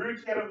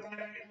 Rookie out of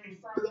 999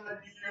 for the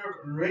New York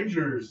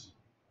Rangers.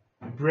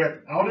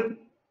 Brett Alden.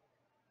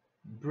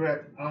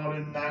 Brett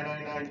Alden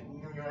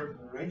 999 New York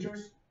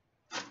Rangers.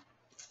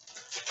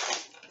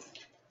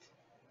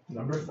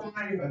 Number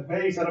 5, a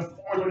base out of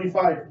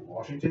 425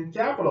 Washington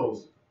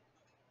Capitals.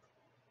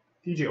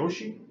 TJ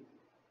Oshie.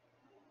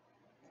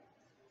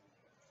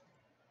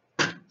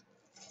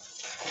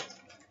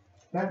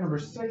 Pack number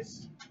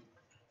 6,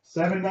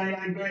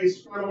 799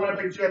 base for the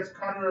Winnipeg Jets,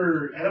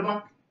 Connor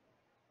Hellebuyck.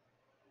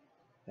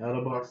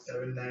 Hellebuyck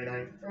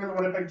 799 for the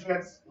Winnipeg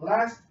Jets.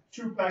 Last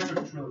 2 packs of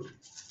the trilogy.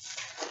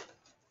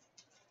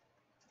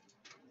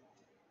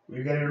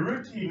 We got a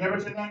rookie number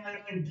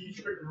 999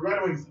 Detroit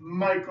Red Wings,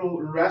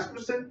 Michael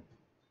Rasmussen.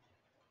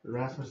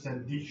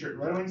 Rasmussen Detroit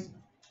Red Wings.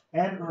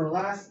 And our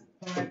last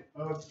pack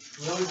of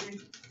trilogy.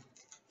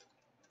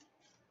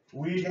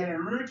 We got a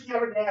rookie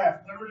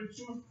autograph, number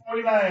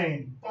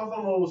 249,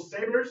 Buffalo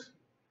Sabres,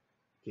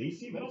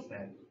 Casey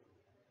Mittelstadt.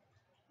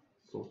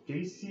 So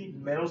Casey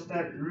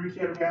Mittelstadt,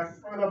 rookie autograph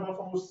for the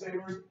Buffalo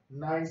Sabres.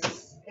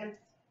 Nice hit.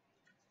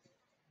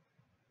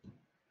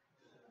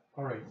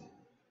 All right.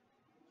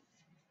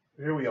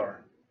 Here we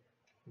are.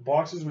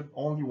 Boxes with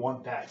only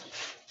 1 pack.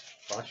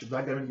 Actually,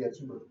 not gonna get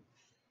 2, but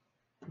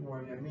you know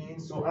what I mean.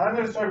 So I'm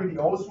gonna start with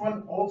the oldest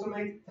one,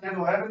 Ultimate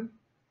 1011.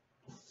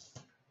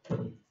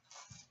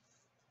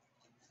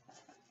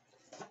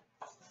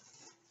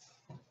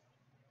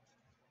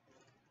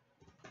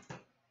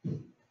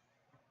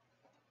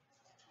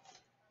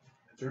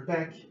 Third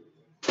pack.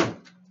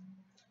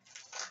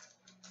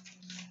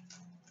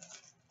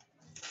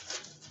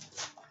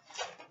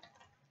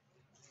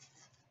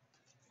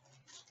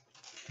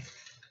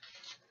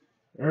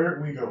 There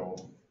we go.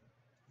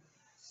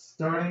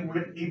 Starting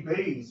with a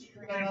base,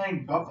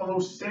 399 Buffalo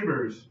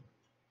Sabres.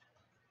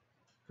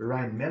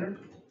 Ryan Miller.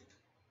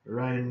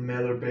 Ryan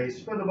Miller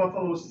base for the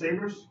Buffalo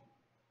Sabres.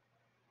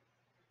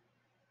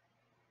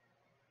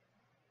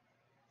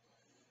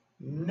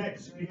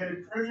 Next, we get a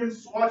premium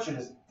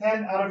swatches,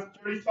 10 out of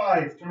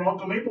 35,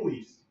 Toronto Maple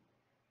Leafs.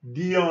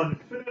 Dion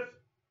Phaneuf.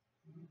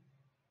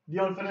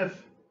 Dion Phaneuf,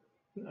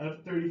 out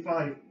of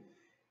 35.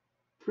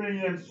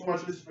 Premium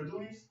swatches for the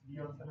Leafs.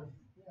 Dion Phaneuf.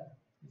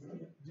 Yeah,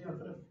 Dion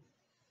Phaneuf.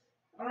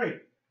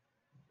 Alright.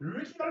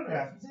 Rookie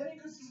autograph. He's having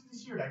a good season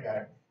this year, that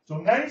guy. So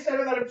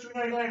 97 out of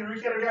 299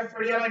 rookie autograph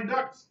for the Anaheim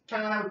Ducks.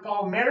 Kyle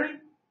Palmieri.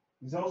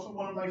 He's also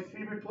one of my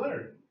favorite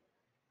players.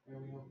 There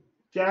we go.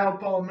 Kyle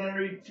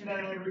Palmieri,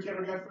 299 rookie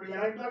autograph for the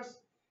Anaheim Ducks.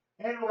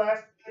 And the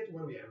last hit,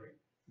 what do we have right?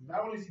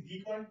 That one is a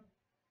decoy.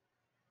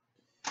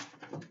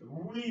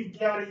 We've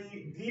got a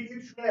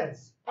debut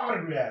shreds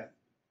autograph.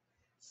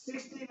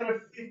 16 out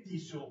of 50,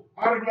 so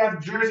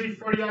autograph jersey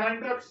for the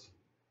Anaheim Ducks.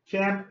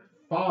 Camp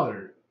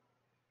Father.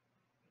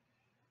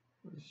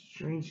 What a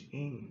strange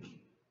ink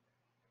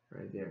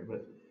right there,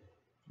 but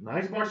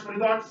nice box for the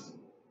Ducks.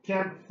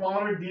 Camp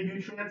Father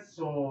debut shreds,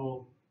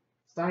 so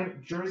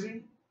signed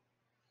jersey.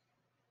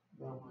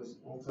 That was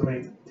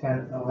Ultimate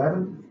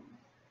 1011.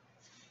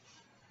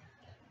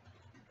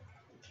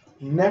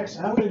 Next,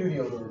 I'm going to do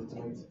the other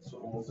Ultimate.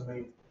 So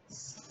Ultimate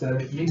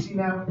 780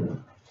 now.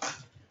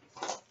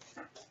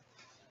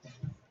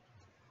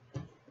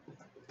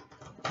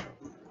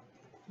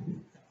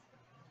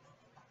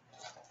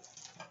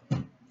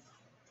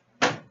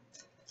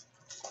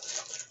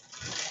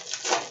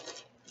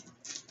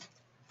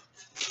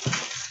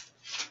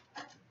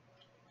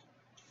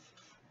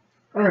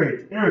 Alright,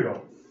 here we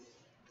go.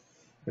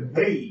 The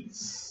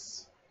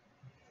base.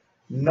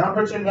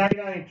 Number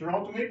 299,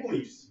 Toronto Maple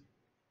Leafs.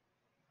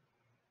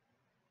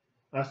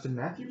 Austin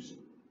Matthews.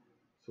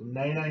 So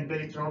 99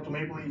 base, Toronto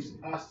Maple Leafs,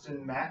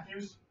 Austin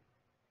Matthews.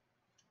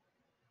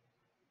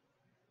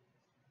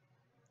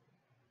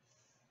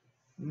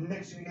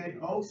 Next, we get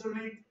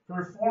Ultimate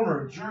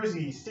Performer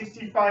Jersey,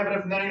 65 out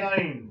of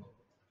 99.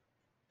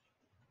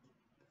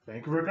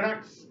 Vancouver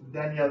Canucks,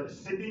 Daniel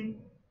Sedin.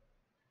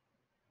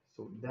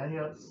 So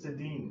Daniel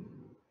Sedin,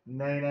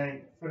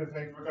 99 for the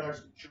Vancouver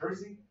Canucks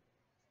jersey.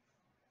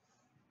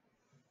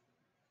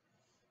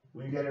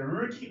 We get a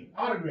rookie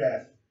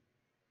autograph,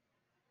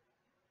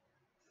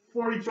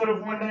 42 out of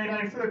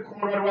 199 for the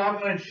Colorado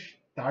Avalanche,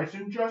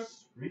 Tyson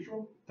Just,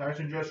 Ritual.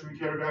 Tyson Just,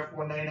 rookie autograph,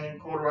 199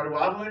 Colorado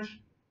Avalanche.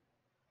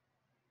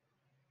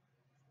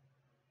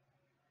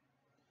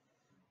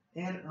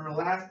 And our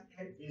last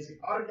hit is an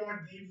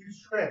autograph debut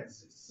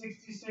shreds,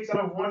 66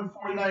 out of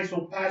 149,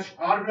 so patch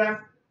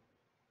autograph.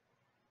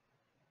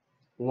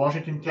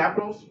 Washington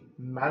Capitals,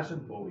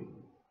 Madison Bowie.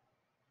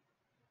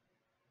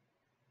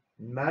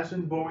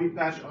 Madison Bowie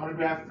patch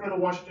autograph for the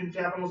Washington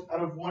Capitals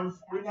out of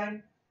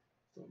 149.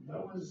 So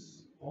that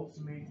was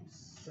Ultimate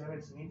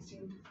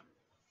 1718.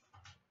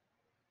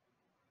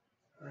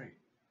 Alright.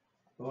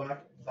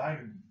 Black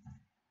Diamond.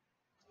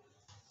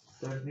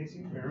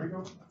 1718, here we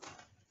go.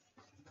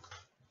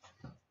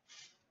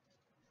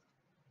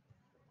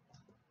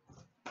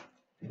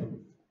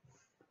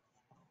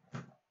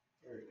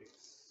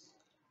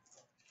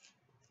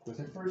 What's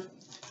it first?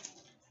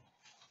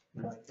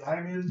 Black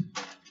Diamond.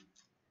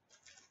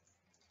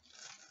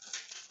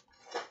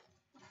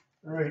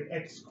 Alright,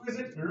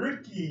 Exquisite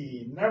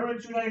Rookie, number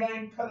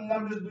 299,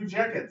 Columbus Blue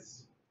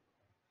Jackets.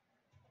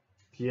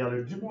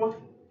 Pierre-Luc Dubois.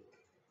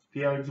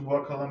 Pierre-Luc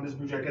Dubois, Columbus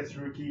Blue Jackets,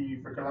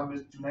 rookie for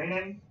Columbus,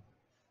 299.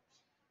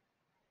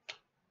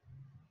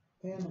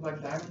 And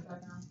Black Diamond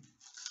back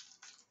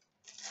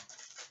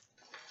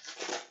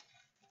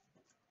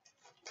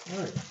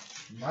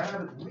now.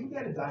 Alright, we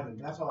get a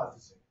diamond, that's all I have to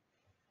say.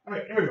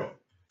 Alright, here we go.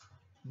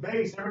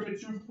 Base, number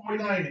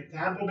 249,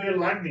 Tampa Bay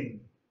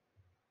Lightning.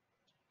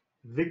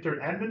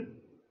 Victor Edmond.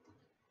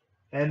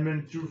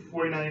 Edmond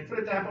 249 for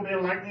the Tampa Bay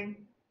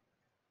Lightning.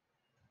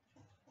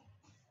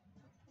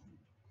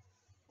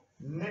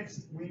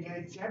 Next, we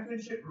get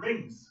championship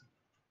rings.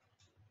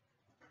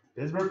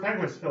 Pittsburgh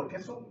Penguins, Phil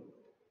Kessel.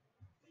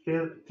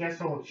 Phil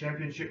Kessel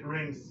championship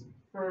rings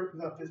for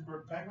the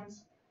Pittsburgh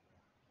Penguins.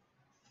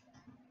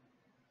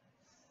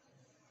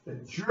 The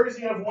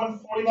jersey of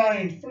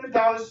 149 for the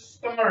Dallas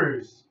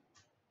Stars.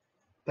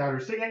 Tyler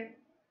Seguin.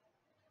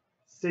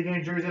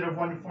 Seguin jersey of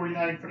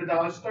 149 for the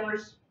Dallas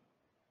Stars.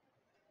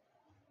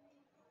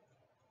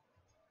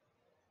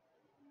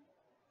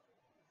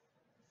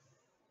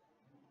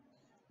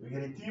 We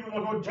get a team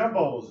logo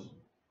jumbos.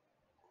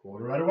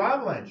 Colorado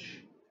Avalanche.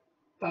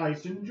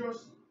 Tyson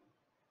Just.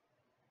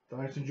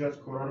 Tyson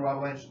Just, Colorado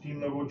Avalanche team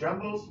logo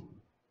jumbos.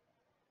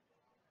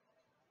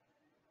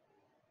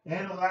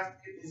 And the last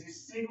is a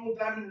single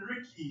diamond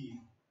rookie.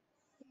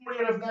 40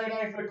 out of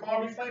 99 for the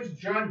Calgary Flames,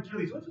 John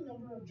Gillies. What's the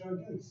number of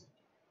John Gillies?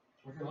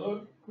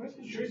 What's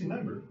his jersey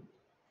number?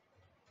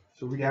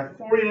 So we got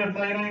 40 out of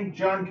 99,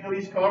 John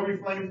Gillies, Calgary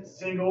Flames,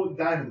 single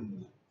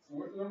diamond. So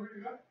what number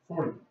you got?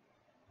 40.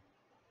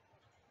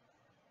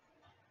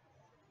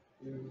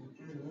 The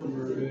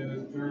number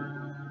is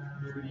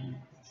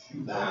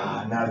 32.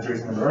 Not a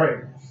jersey number.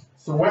 Alright.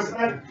 So what's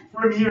that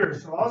from here?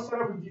 So I'll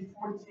start with the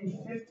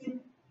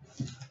 1450.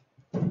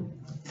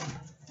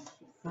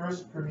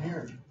 First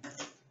premiere.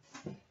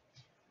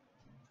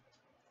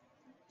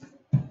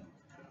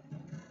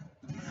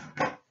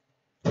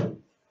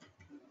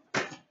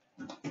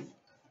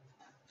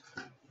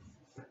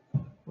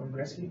 One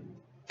Gretzky.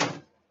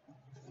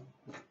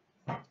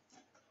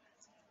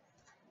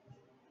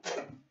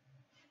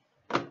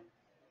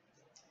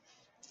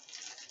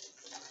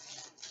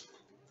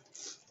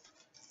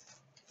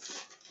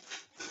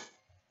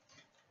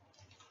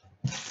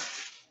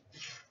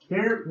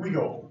 Here we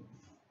go.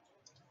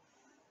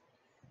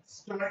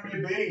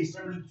 Starting base,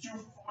 number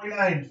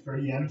 249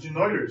 for the Edmonton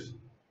Oilers.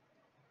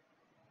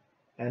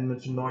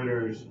 Edmonton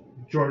Oilers,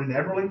 Jordan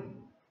Eberle.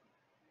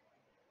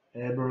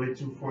 Eberle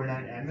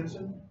 249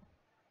 Edmonton.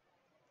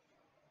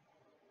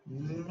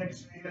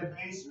 Next we get a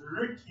base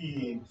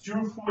rookie,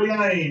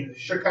 249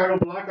 Chicago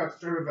Blackhawks,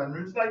 Trevor Van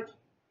Riemsdyk.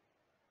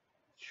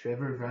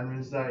 Trevor Van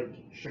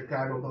Riemsdyk,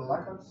 Chicago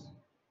Blackhawks.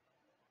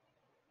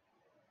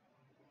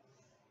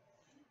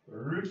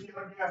 Rookie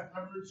autograph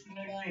number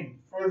 299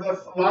 for the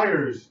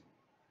Flyers.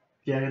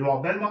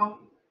 Pierre-Edouard Bellemare.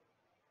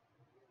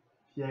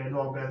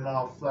 Pierre-Edouard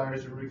Bellemare,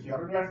 Flyers rookie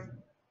autograph.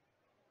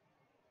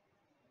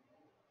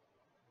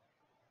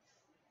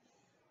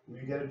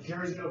 We get a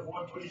jersey of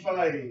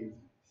 125.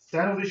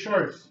 San Jose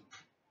Sharks.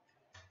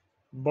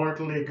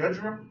 Barclay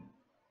Goodrow.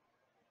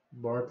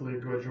 Barclay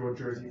Goodrow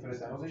jersey for the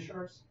San Jose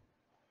Sharks.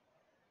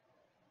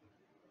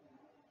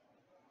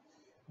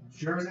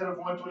 Jersey of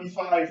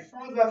 125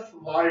 for the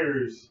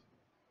Flyers.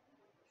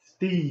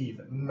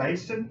 Steve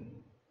Mason.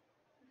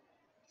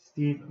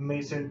 Steve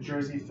Mason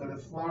jersey for the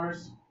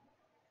Flyers.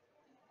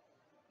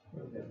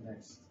 What do we got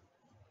next?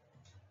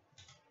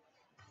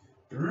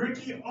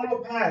 Rookie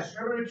auto patch,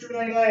 number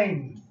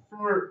 299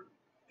 for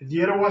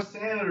the Ottawa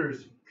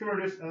Senators,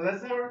 Curtis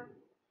Lazar.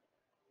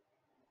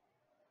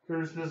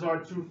 Curtis Lazar,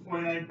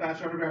 249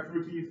 patch autograph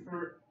rookie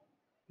for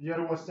the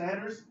Ottawa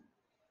Senators.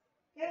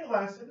 And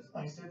last, this is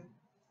nice.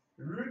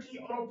 Rookie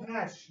auto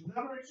patch,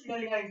 number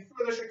 299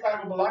 for the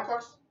Chicago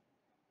Blackhawks,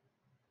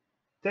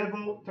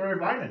 Teuvo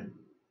Teravainen.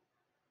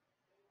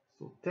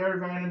 So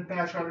Teravainen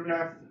patch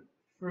autograph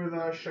for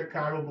the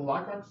Chicago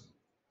Blackhawks.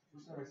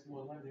 First time I see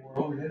one line, they were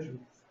all redemption.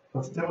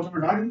 That's Teuvo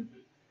Teravainen.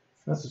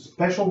 That's a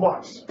special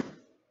box.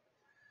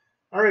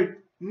 All right,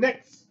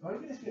 next. Oh,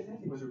 even if you think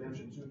it was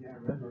redemption too, yeah, I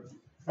remember.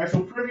 All right,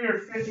 so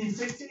Premier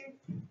 15-16.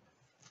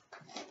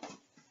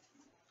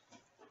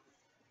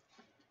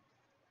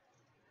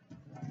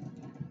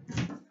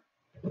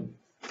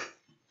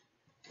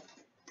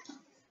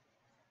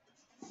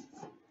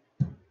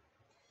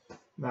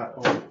 Not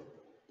all.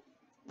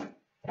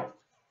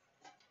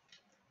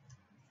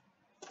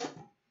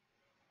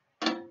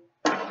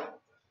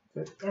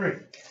 All right.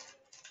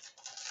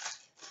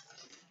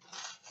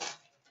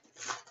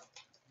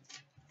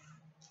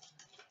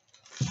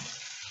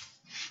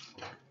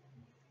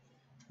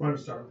 What I'm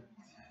starting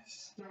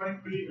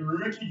with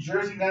rookie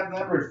jersey not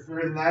numbered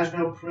for the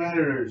Nashville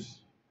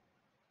Predators.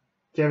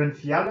 Kevin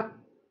Fiala.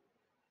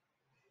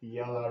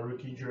 Fiala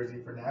rookie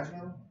jersey for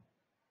Nashville.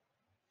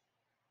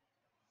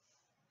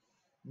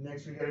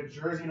 Next we got a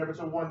jersey number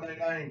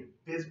 199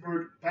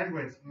 Pittsburgh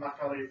Penguins.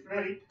 Marc-Andre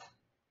Fleury.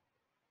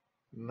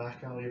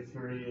 Marc-Andre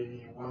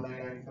Fleury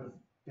 199 for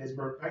the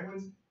Pittsburgh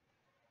Penguins.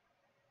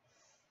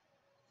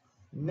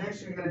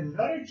 Next we got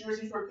another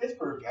jersey for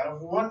Pittsburgh out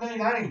of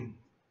 199.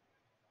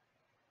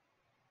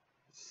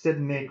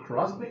 Sidney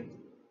Crosby.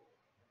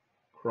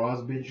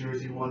 Crosby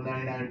jersey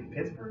 199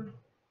 Pittsburgh.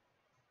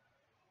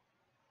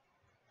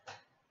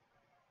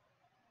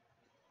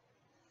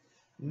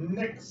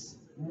 Next,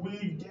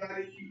 we got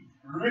a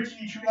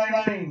rookie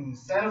 299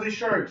 San Jose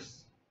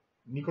Sharks.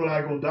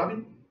 Nikolai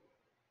Goldobin.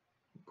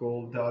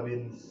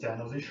 Goldobin San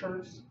Jose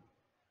Sharks.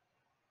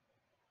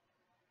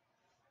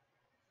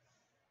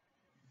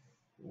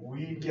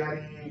 We got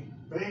a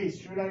base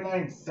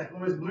 299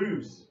 St. Louis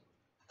Blues.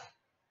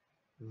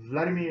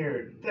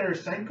 Vladimir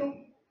Tarasenko.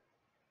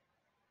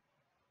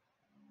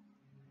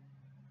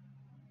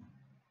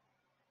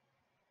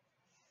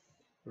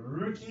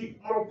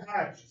 Rookie auto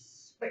patch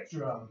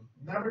Spectrum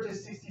number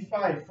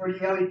 265 for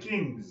the LA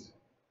Kings.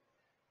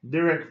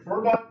 Derek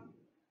Forbot.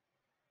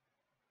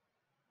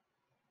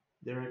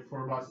 Derek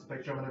Forbot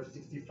Spectrum out of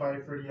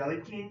 65 for the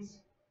LA Kings.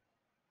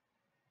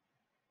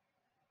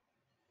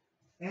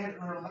 And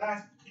our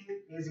last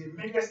kit is a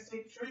Mega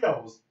Stick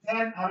Trios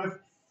 10 out of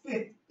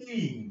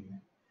 15.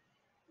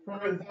 For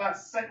the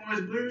St.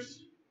 Louis Blues,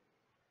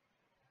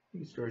 I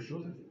think it's Curtis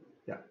Joseph.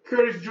 Yeah,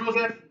 Curtis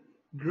Joseph,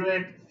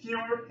 Greg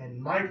Fuhr,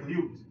 and Mike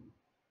Liut.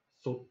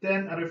 So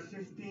 10 out of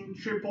 15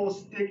 triple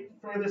stick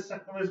for the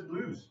St. Louis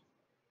Blues.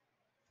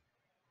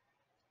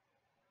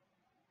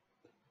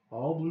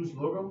 All Blues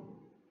logo,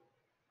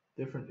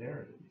 different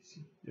area. You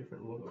see,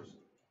 different logos.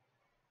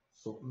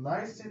 So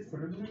nice hit for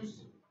the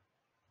Blues.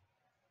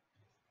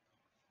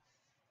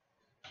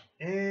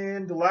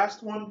 And the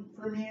last one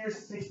from here,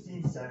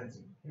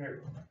 16-17.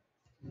 Here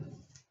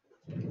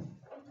we go.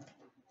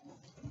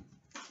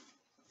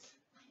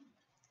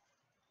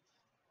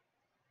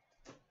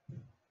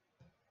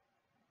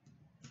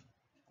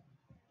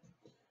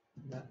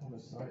 That on the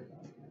side,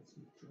 I can't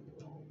see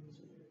through all this.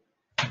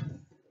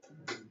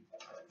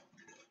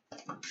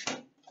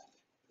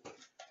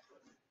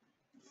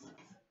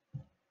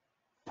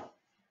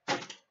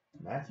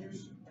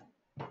 Matthews.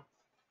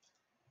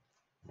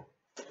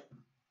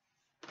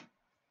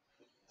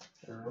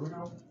 There we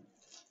go.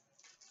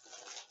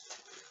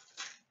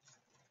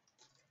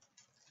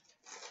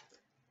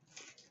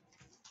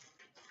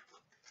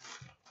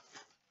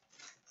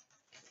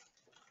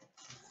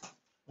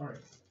 All right.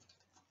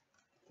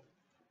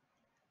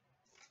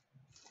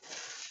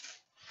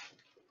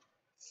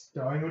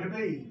 Starting with a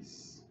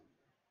base.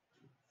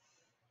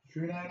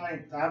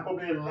 399 Tampa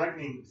Bay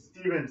Lightning,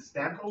 Steven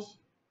Stamkos.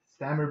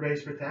 Stammer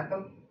base for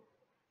Tampa.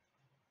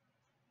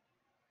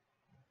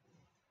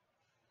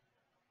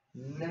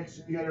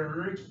 Next, we got a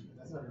rookie.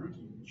 That's not a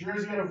rookie.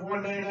 Jersey out of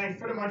 199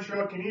 for the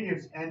Montreal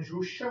Canadiens,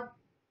 Andrew Shaw.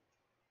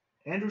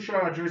 Andrew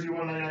Shaw, jersey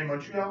 199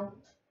 Montreal.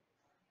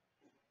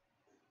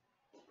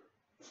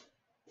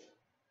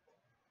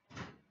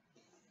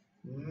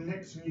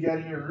 Next, we got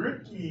a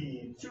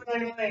rookie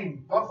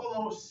 299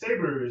 Buffalo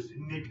Sabres,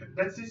 Nick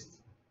Betsis.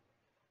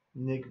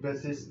 Nick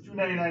Betsis,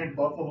 299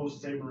 Buffalo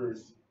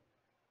Sabres.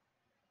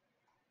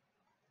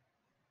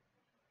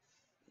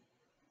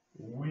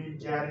 We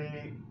got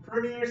a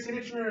Premier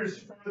Signatures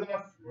for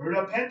the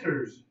Florida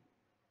Panthers.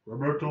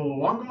 Roberto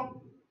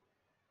Luongo.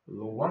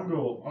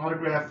 Luongo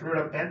autograph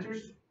Florida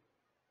Panthers.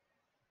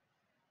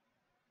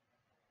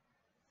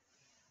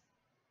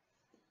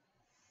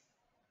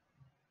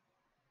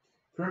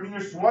 Premier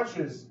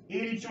Swatches,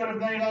 82 out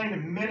of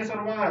 99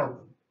 Minnesota Wild.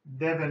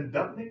 Devin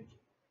Dubnyk.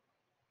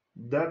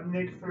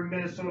 Dubnyk for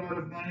Minnesota out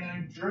of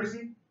 99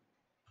 jersey.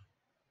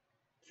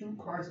 2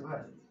 cards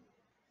left.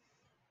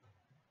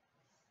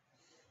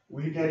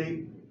 We get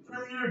a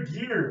Premier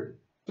Gear,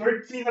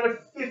 13 out of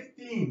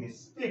 15.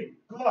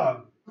 Stick,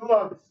 glove,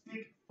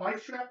 stick,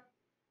 fight strap.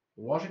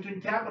 Washington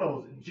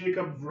Capitals,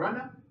 Jacob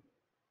Vrana.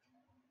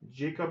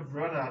 Jacob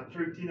Vrana,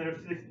 13 out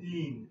of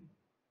 15.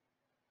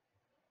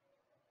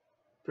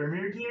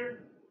 Premier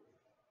Gear.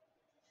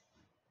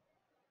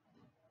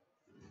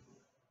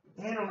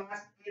 And the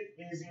last hit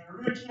is a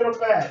rookie auto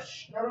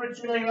patch, number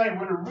 299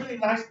 with a really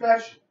nice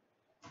patch.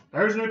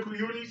 Arizona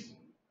Coyotes,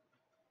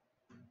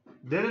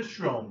 Dylan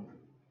Strome.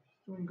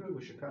 Doing good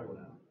with Chicago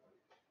now.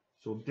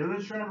 So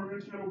Dylan Strome,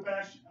 rookie auto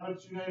patch, out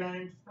of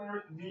 299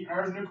 for the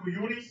Arizona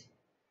Coyotes.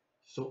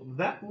 So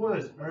that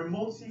was our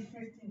multi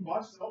 15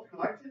 bucks. I hope you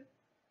liked it.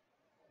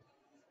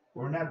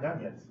 We're not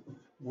done yet.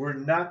 We're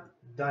not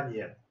done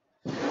yet.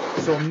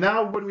 So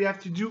now what we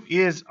have to do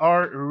is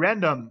our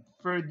random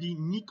for the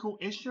Nico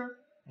Hischier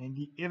and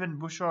the Evan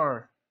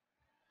Bouchard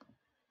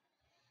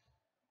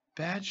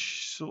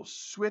badge. So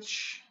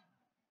switch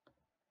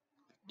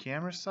the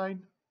camera side.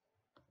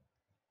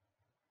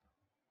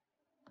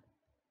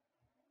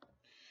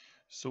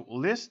 So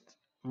list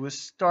was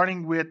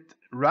starting with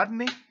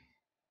Rodney,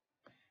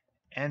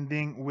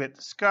 ending with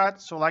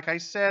Scott. So like I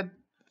said,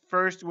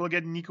 first we'll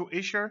get Nico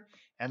Hischier,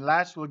 and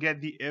last we'll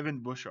get the Evan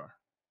Bouchard.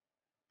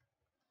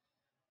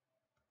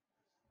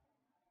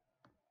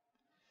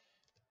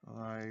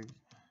 Live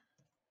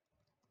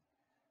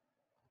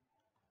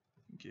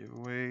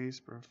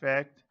giveaways,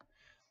 perfect.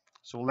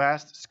 So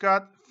last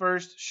Scott,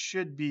 first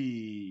should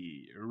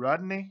be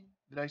Rodney.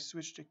 Did I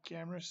switch the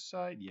camera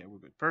side? Yeah, we're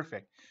good.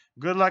 Perfect.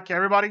 Good luck,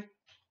 everybody.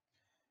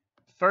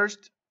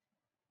 First,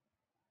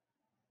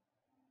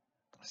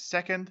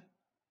 second,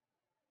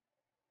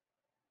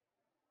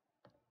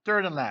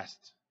 third, and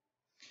last.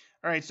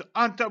 All right, so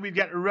on top we've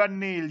got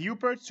Rodney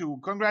Leupert. So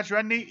congrats,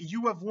 Rodney.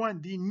 You have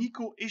won the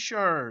Nico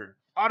Hischier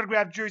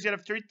autographed jersey out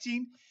of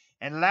 13.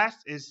 And last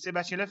is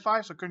Sebastien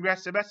Lefebvre. So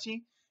congrats,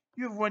 Sebastien.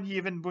 You have won the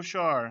Evan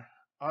Bouchard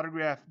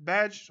autograph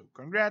badge. So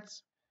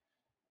congrats.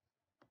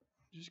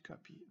 Just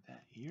copy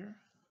that here.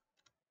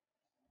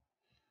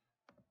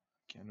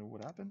 Can't know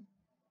what happened.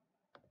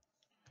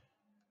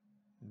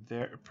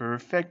 There,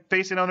 perfect.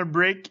 Paste it on a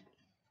break.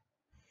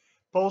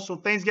 Paul, so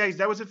thanks, guys.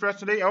 That was it for us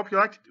today. I hope you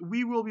liked it.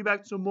 We will be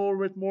back tomorrow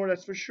with more,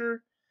 that's for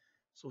sure.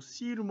 So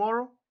see you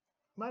tomorrow.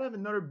 Might have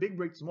another big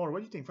break tomorrow. What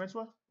do you think,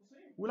 Francois?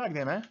 We like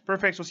them, eh?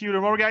 Perfect. So see you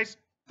tomorrow, guys.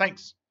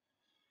 Thanks.